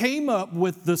came up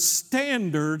with the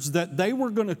standards that they were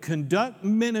going to conduct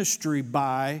ministry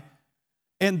by,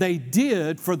 and they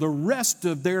did for the rest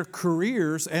of their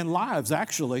careers and lives,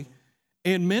 actually,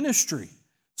 in ministry.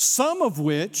 Some of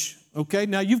which Okay,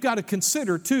 now you've got to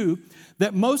consider too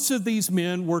that most of these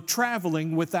men were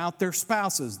traveling without their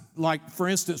spouses. Like, for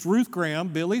instance, Ruth Graham,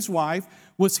 Billy's wife,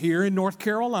 was here in North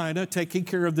Carolina taking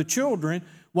care of the children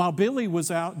while Billy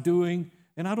was out doing,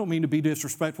 and I don't mean to be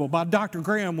disrespectful, but Dr.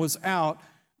 Graham was out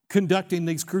conducting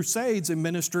these crusades and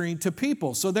ministering to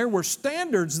people. So there were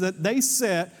standards that they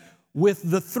set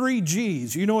with the 3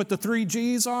 G's. You know what the 3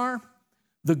 G's are?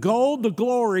 The gold, the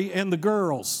glory, and the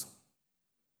girls.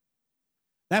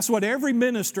 That's what every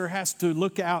minister has to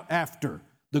look out after.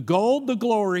 The gold, the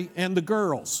glory, and the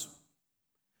girls.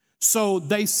 So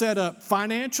they set up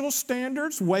financial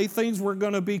standards, way things were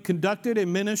going to be conducted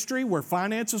in ministry where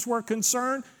finances were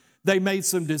concerned. They made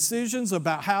some decisions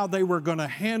about how they were going to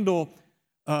handle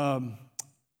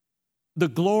the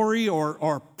glory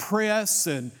or press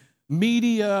and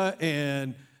media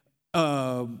and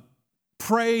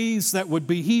praise that would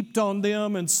be heaped on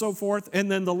them and so forth. And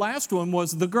then the last one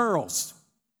was the girls.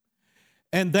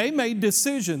 And they made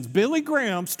decisions. Billy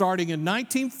Graham, starting in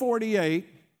 1948,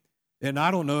 and I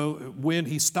don't know when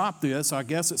he stopped this. I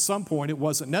guess at some point it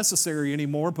wasn't necessary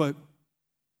anymore. But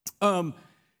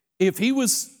if he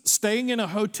was staying in a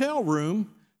hotel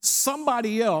room,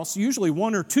 somebody else, usually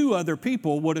 1 or 2 other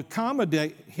people, would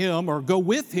accommodate him or go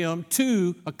with him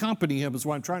to accompany him, is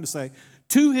what I'm trying to say,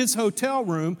 to his hotel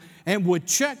room and would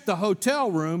check the hotel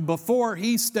room before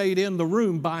he stayed in the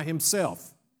room by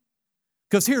himself.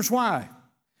 Because here's why.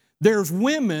 There's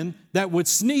women that would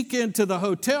sneak into the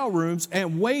hotel rooms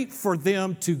and wait for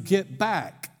them to get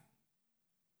back.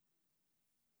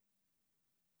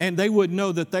 And they wouldn't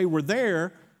know that they were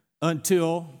there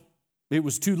until it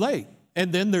was too late.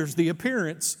 And then there's the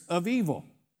appearance of evil.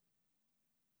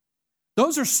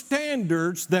 Those are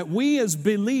standards that we as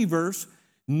believers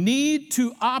need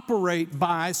to operate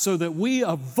by so that we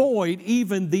avoid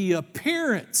even the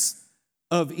appearance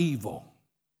of evil.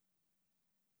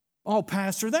 Oh,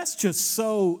 Pastor, that's just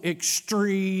so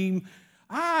extreme.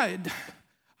 I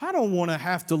don't want to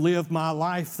have to live my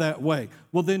life that way.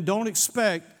 Well, then don't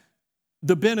expect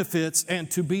the benefits and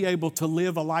to be able to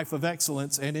live a life of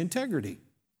excellence and integrity.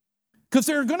 Because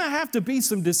there are going to have to be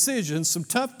some decisions, some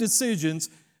tough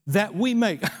decisions that we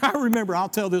make. I remember, I'll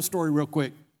tell this story real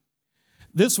quick.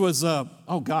 This was, I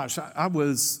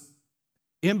was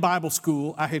in Bible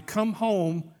school. I had come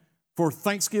home for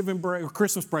Thanksgiving break or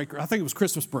Christmas break. I think it was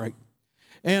Christmas break.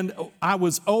 And I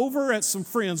was over at some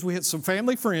friends. We had some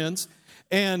family friends.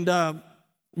 And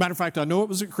matter of fact, I know it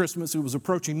was at Christmas. It was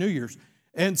approaching New Year's.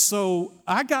 And so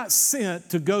I got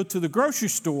sent to go to the grocery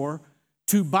store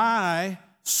to buy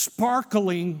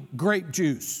sparkling grape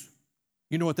juice.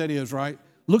 You know what that is, right?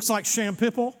 Looks like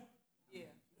Shampipple. Yeah.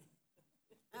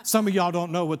 Some of y'all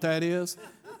don't know what that is.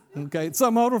 Okay,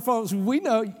 some older folks, we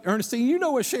know. Ernestine, you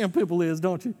know what Shampipple is,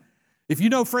 don't you? If you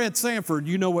know Fred Sanford,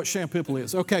 you know what Shampipple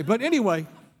is. Okay, but anyway,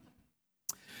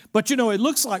 it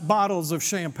looks like bottles of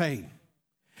champagne.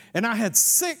 And I had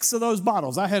 6 of those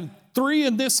bottles. I had 3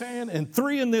 in this hand and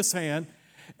 3 in this hand.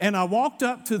 And I walked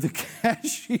up to the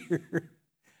cashier.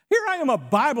 Here I am, a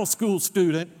Bible school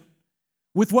student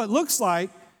with what looks like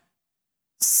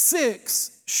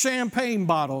 6 champagne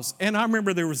bottles. And I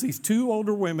remember there was these 2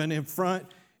 older women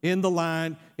in the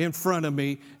line in front of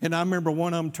me. And I remember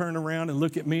one of them turned around and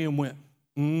looked at me and went,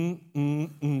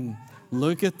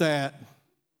 look at that.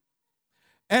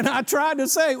 And I tried to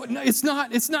say, it's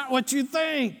not what you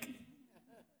think.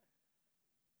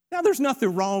 Now, there's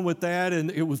nothing wrong with that.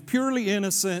 And it was purely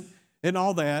innocent and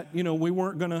all that. You know, we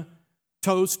weren't going to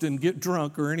toast and get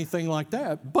drunk or anything like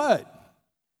that. But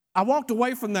I walked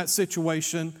away from that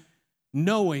situation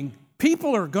knowing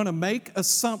people are going to make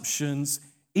assumptions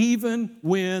even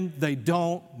when they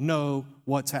don't know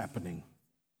what's happening.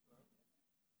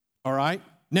 All right?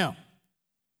 Now,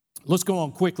 let's go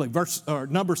on quickly.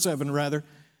 Number 7, rather.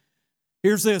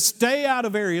 Here's this. Stay out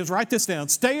of areas. Write this down.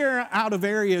 Stay out of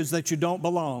areas that you don't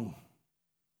belong.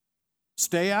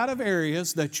 Stay out of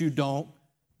areas that you don't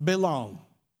belong.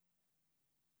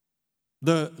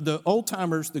 The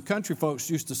old-timers, the country folks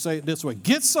used to say it this way.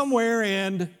 Get somewhere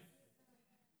and...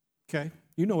 Okay,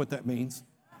 you know what that means.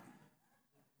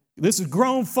 This is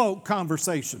grown folk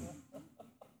conversation.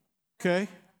 Okay?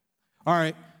 All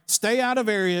right. Stay out of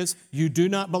areas you do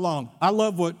not belong. I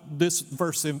love what this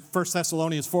verse in 1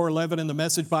 Thessalonians 4:11 in the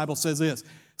Message Bible says this.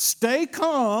 Stay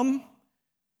calm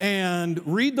and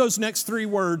read those next 3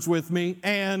 words with me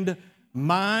and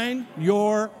mind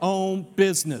your own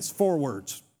business. 4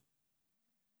 words.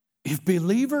 If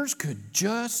believers could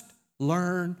just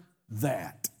learn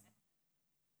that.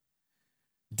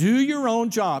 Do your own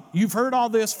job. You've heard all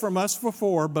this from us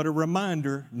before, but a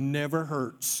reminder never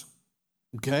hurts.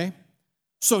 Okay?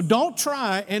 So don't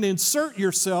try and insert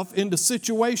yourself into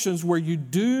situations where you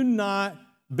do not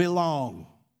belong.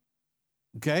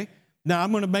 Okay? Now,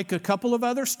 I'm going to make a couple of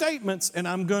other statements, and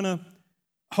I'm going to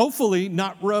hopefully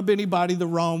not rub anybody the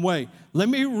wrong way. Let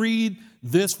me read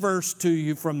this verse to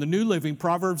you from the New Living.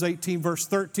 Proverbs 18, verse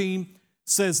 13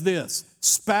 says this: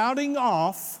 spouting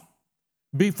off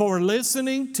before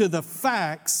listening to the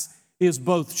facts is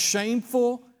both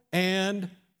shameful and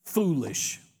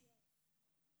foolish.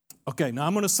 Okay, now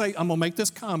I'm going to make this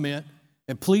comment,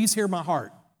 and please hear my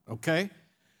heart, okay?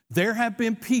 There have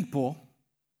been people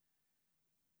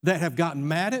that have gotten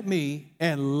mad at me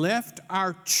and left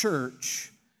our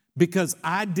church because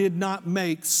I did not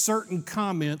make certain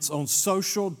comments on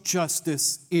social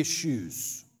justice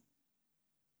issues.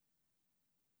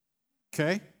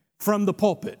 Okay? From the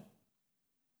pulpit.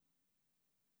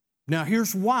 Now,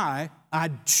 here's why I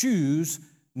choose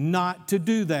not to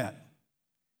do that.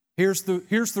 Here's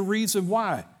the reason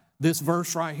why. This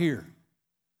verse right here.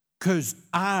 Because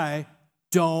I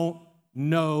don't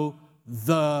know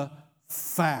the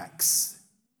facts.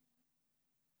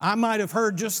 I might have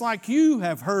heard, just like you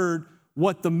have heard,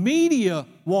 what the media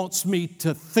wants me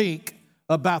to think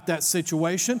about that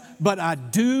situation, but I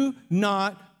do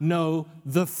not know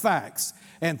the facts.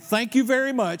 And thank you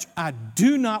very much, I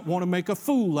do not want to make a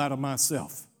fool out of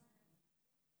myself.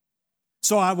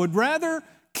 So I would rather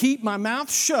keep my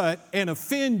mouth shut and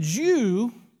offend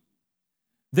you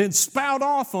than spout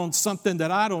off on something that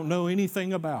I don't know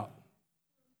anything about.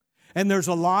 And there's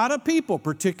a lot of people,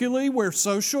 particularly where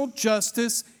social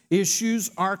justice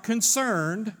issues are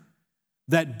concerned,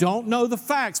 that don't know the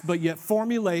facts but yet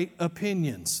formulate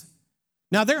opinions.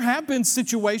 Now, there have been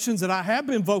situations that I have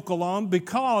been vocal on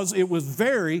because it was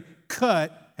very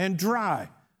cut and dry,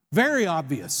 very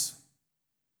obvious.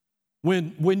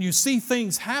 When you see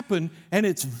things happen and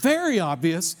it's very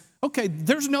obvious, okay,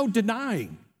 there's no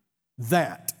denying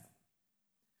that.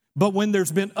 But when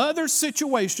there's been other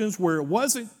situations where it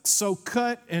wasn't so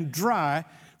cut and dry,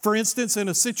 for instance, in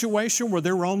a situation where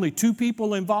there were only two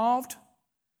people involved,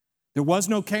 there was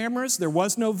no cameras, there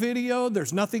was no video,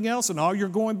 there's nothing else, and all you're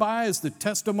going by is the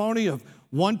testimony of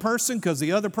one person because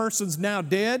the other person's now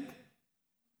dead.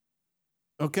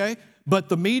 Okay? But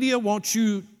the media wants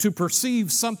you to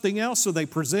perceive something else, so they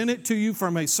present it to you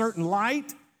from a certain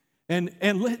light. And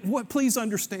please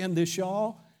understand this,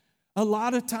 y'all. A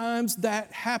lot of times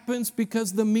that happens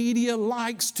because the media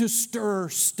likes to stir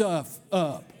stuff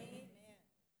up.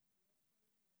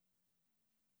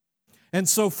 And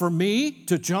so for me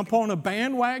to jump on a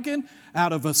bandwagon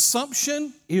out of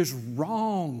assumption is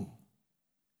wrong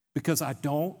because I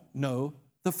don't know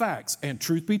the facts. And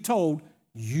truth be told,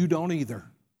 you don't either.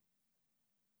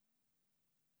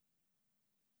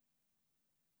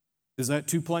 Is that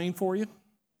too plain for you?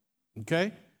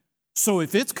 Okay? So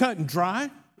if it's cut and dry,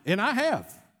 and I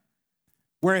have,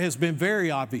 where it has been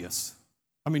very obvious,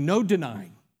 no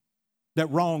denying that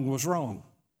wrong was wrong.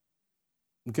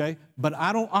 Okay? But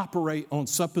I don't operate on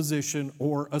supposition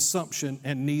or assumption,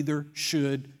 and neither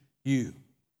should you.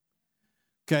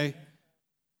 Okay?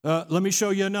 Let me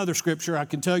show you another scripture. I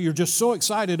can tell you're just so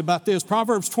excited about this.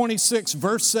 Proverbs 26,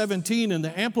 verse 17 in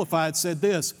the Amplified said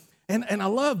this, and I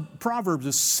love Proverbs,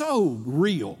 it's so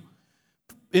real.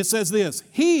 It says this: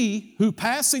 he who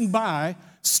passing by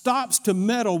stops to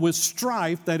meddle with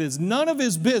strife that is none of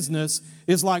his business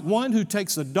is like one who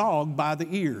takes a dog by the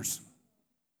ears.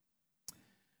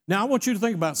 Now, I want you to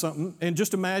think about something and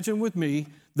just imagine with me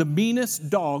the meanest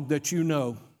dog that you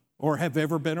know or have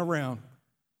ever been around.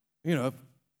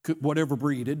 Whatever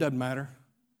breed, it doesn't matter.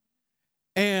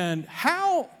 And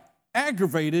how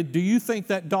aggravated do you think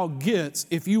that dog gets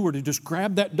if you were to just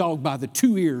grab that dog by the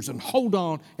two ears and hold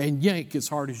on and yank as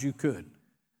hard as you could?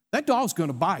 That dog's going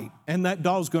to bite, and that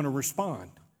dog's going to respond.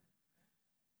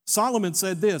 Solomon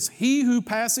said this: he who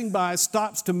passing by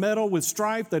stops to meddle with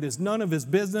strife that is none of his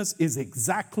business is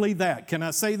exactly that. Can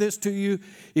I say this to you?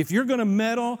 If you're going to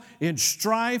meddle in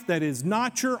strife that is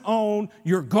not your own,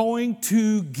 you're going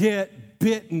to get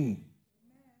bitten.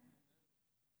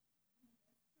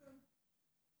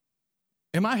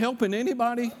 Am I helping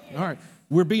anybody? All right.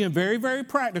 We're being very, very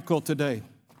practical today.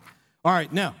 All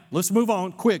right, now, let's move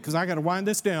on quick because I got to wind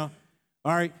this down.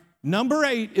 All right, number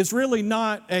 8 is really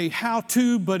not a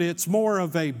how-to, but it's more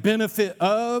of a benefit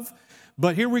of.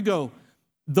 But here we go.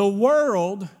 The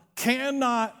world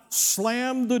cannot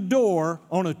slam the door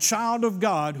on a child of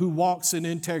God who walks in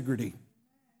integrity.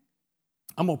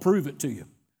 I'm going to prove it to you.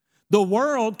 The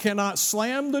world cannot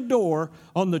slam the door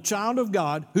on the child of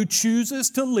God who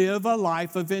chooses to live a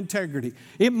life of integrity.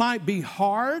 It might be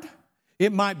hard.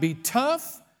 It might be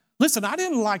tough. Listen, I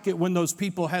didn't like it when those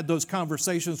people had those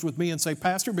conversations with me and say,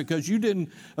 Pastor, because you didn't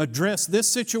address this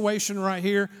situation right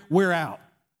here, we're out.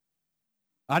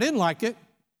 I didn't like it.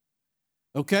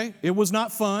 Okay? It was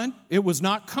not fun. It was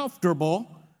not comfortable.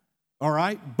 All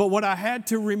right? But what I had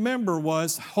to remember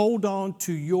was hold on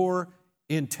to your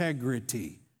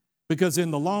integrity, because in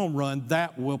the long run,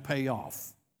 that will pay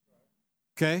off.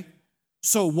 Okay?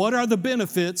 So what are the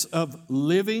benefits of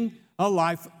living a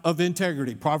life of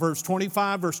integrity? Proverbs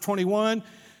 25, verse 21,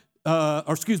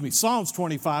 Psalms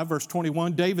 25, verse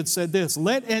 21, David said this,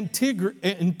 let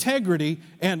integrity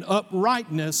and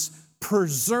uprightness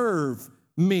preserve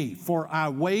me, for I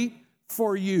wait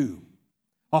for you.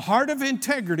 A heart of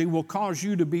integrity will cause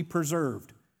you to be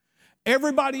preserved.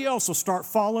 Everybody else will start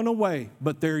falling away,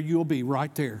 but there you'll be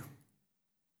right there,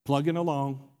 plugging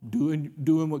along,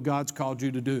 doing what God's called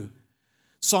you to do.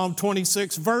 Psalm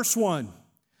 26, verse 1,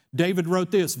 David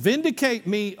wrote this, vindicate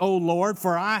me, O Lord,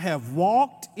 for I have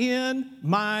walked in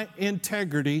my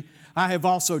integrity. I have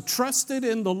also trusted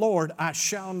in the Lord. I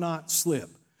shall not slip.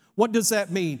 What does that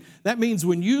mean? That means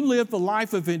when you live the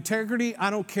life of integrity, I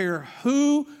don't care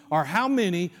who or how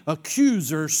many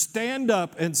accusers stand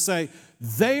up and say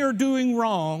they are doing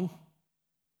wrong,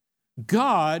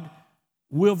 God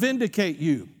will vindicate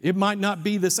you. It might not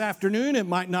be this afternoon, it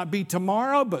might not be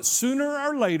tomorrow, but sooner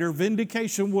or later,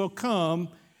 vindication will come,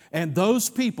 and those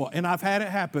people, and I've had it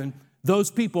happen, those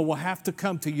people will have to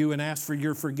come to you and ask for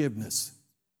your forgiveness.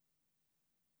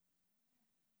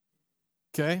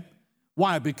 Okay?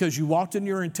 Why? Because you walked in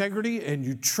your integrity and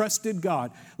you trusted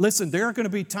God. Listen, there are going to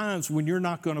be times when you're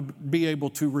not going to be able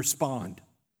to respond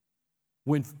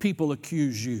when people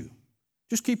accuse you.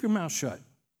 Just keep your mouth shut.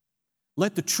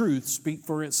 Let the truth speak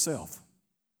for itself.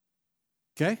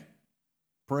 Okay?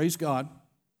 Praise God.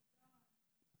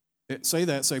 Say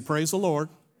that. Say, praise the Lord.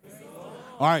 Praise the Lord.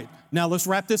 All right. Now let's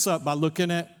wrap this up by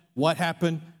looking at what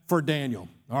happened for Daniel.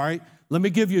 All right? Let me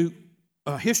give you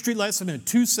a history lesson in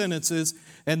 2 sentences,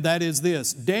 and that is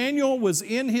this. Daniel was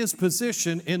in his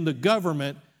position in the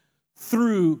government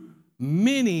through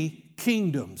many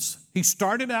kingdoms. He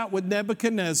started out with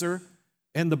Nebuchadnezzar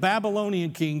and the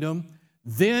Babylonian kingdom.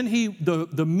 Then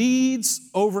the Medes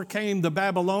overcame the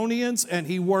Babylonians, and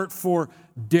he worked for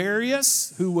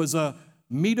Darius, who was a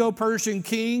Medo-Persian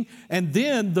king. And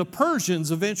then the Persians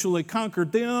eventually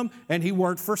conquered them, and he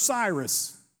worked for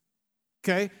Cyrus.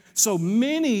 Okay? So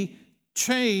many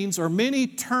chains or many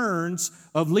turns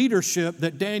of leadership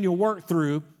that Daniel worked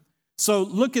through. So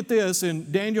look at this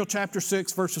in Daniel chapter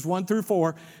 6, verses 1 through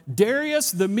 4.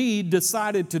 Darius the Mede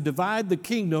decided to divide the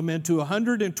kingdom into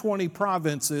 120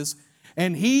 provinces,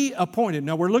 and he appointed.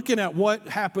 Now we're looking at what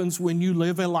happens when you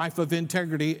live a life of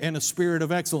integrity and a spirit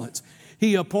of excellence.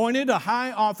 He appointed a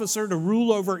high officer to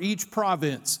rule over each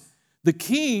province. The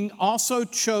king also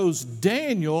chose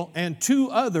Daniel and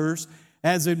 2 others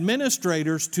as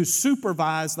administrators to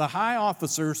supervise the high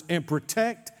officers and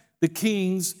protect the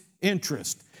king's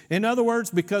interest. In other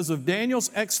words, because of Daniel's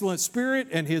excellent spirit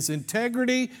and his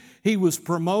integrity, he was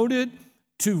promoted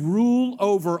to rule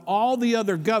over all the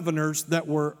other governors that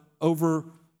were over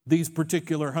these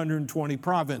particular 120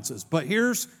 provinces. But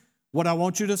here's what I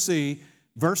want you to see.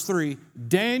 Verse 3,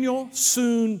 Daniel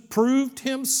soon proved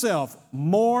himself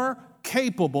more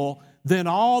capable than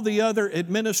all the other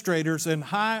administrators and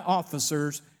high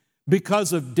officers.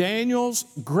 Because of Daniel's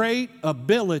great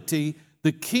ability,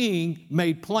 the king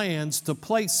made plans to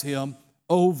place him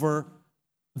over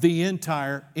the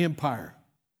entire empire.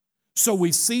 So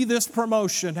we see this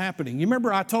promotion happening. You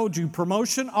remember I told you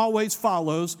promotion always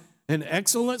follows an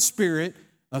excellent spirit,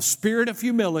 a spirit of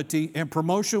humility, and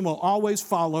promotion will always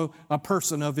follow a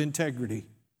person of integrity.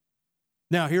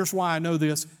 Now here's why I know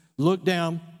this. Look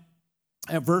down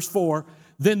at verse 4,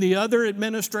 then the other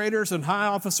administrators and high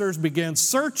officers began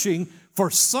searching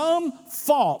for some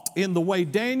fault in the way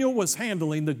Daniel was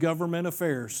handling the government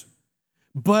affairs.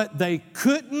 But they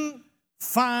couldn't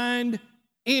find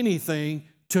anything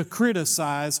to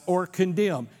criticize or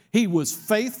condemn. He was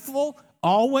faithful,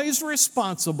 always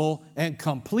responsible, and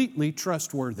completely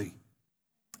trustworthy.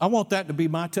 I want that to be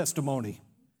my testimony.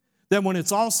 That when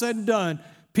it's all said and done,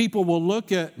 people will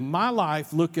look at my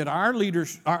life, look at our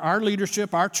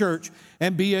leadership, our church,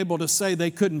 and be able to say they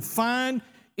couldn't find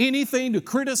anything to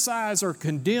criticize or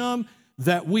condemn,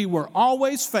 that we were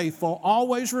always faithful,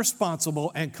 always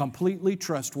responsible, and completely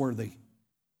trustworthy.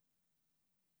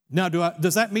 Now,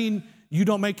 does that mean you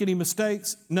don't make any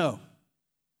mistakes? No.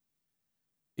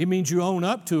 It means you own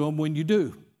up to them when you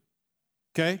do.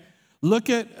 Okay? Look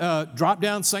at, drop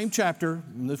down, same chapter.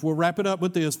 We'll wrap it up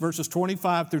with this, verses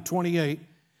 25 through 28.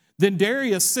 Then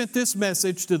Darius sent this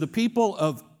message to the people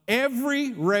of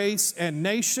every race and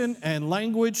nation and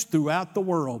language throughout the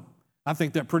world. I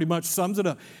think that pretty much sums it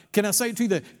up. Can I say it to you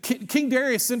that King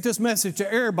Darius sent this message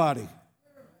to everybody?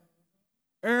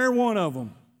 Every one of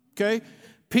them, okay?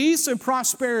 Peace and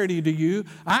prosperity to you.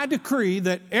 I decree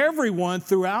that everyone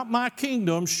throughout my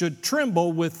kingdom should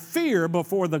tremble with fear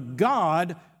before the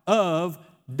God of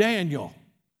Daniel.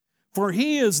 For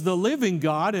he is the living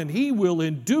God, and he will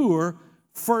endure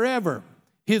forever.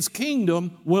 His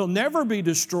kingdom will never be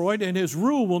destroyed, and his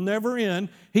rule will never end.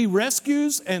 He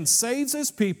rescues and saves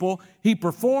his people. He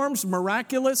performs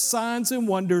miraculous signs and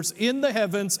wonders in the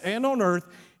heavens and on earth.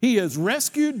 He has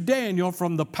rescued Daniel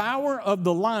from the power of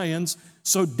the lions.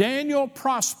 So Daniel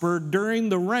prospered during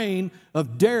the reign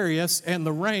of Darius and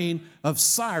the reign of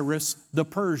Cyrus the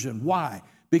Persian. Why?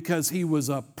 Because he was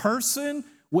a person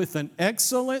with an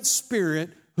excellent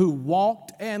spirit who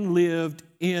walked and lived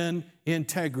in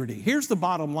integrity. Here's the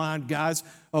bottom line, guys,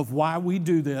 of why we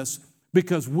do this.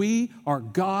 Because we are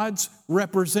God's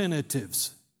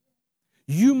representatives.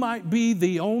 You might be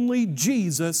the only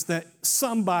Jesus that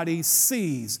somebody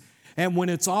sees. And when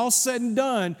it's all said and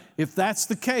done, if that's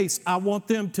the case, I want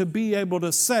them to be able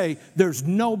to say, there's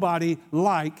nobody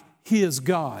like his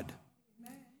God.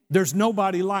 There's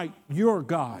nobody like your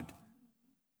God.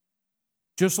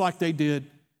 Just like they did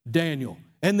Daniel.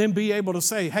 And then be able to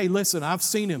say, hey, listen, I've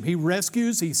seen him. He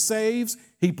rescues, he saves,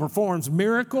 he performs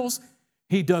miracles.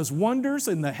 He does wonders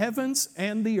in the heavens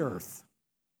and the earth.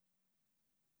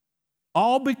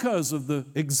 All because of the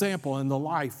example and the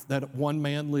life that one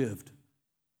man lived.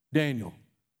 Daniel,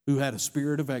 who had a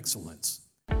spirit of excellence.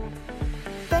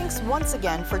 Thanks once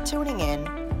again for tuning in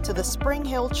to the Spring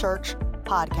Hill Church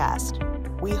podcast.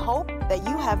 We hope that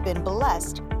you have been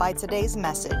blessed by today's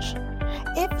message.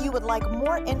 If you would like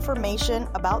more information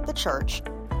about the church,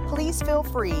 please feel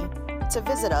free to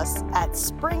visit us at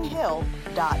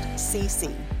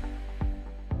springhill.cc.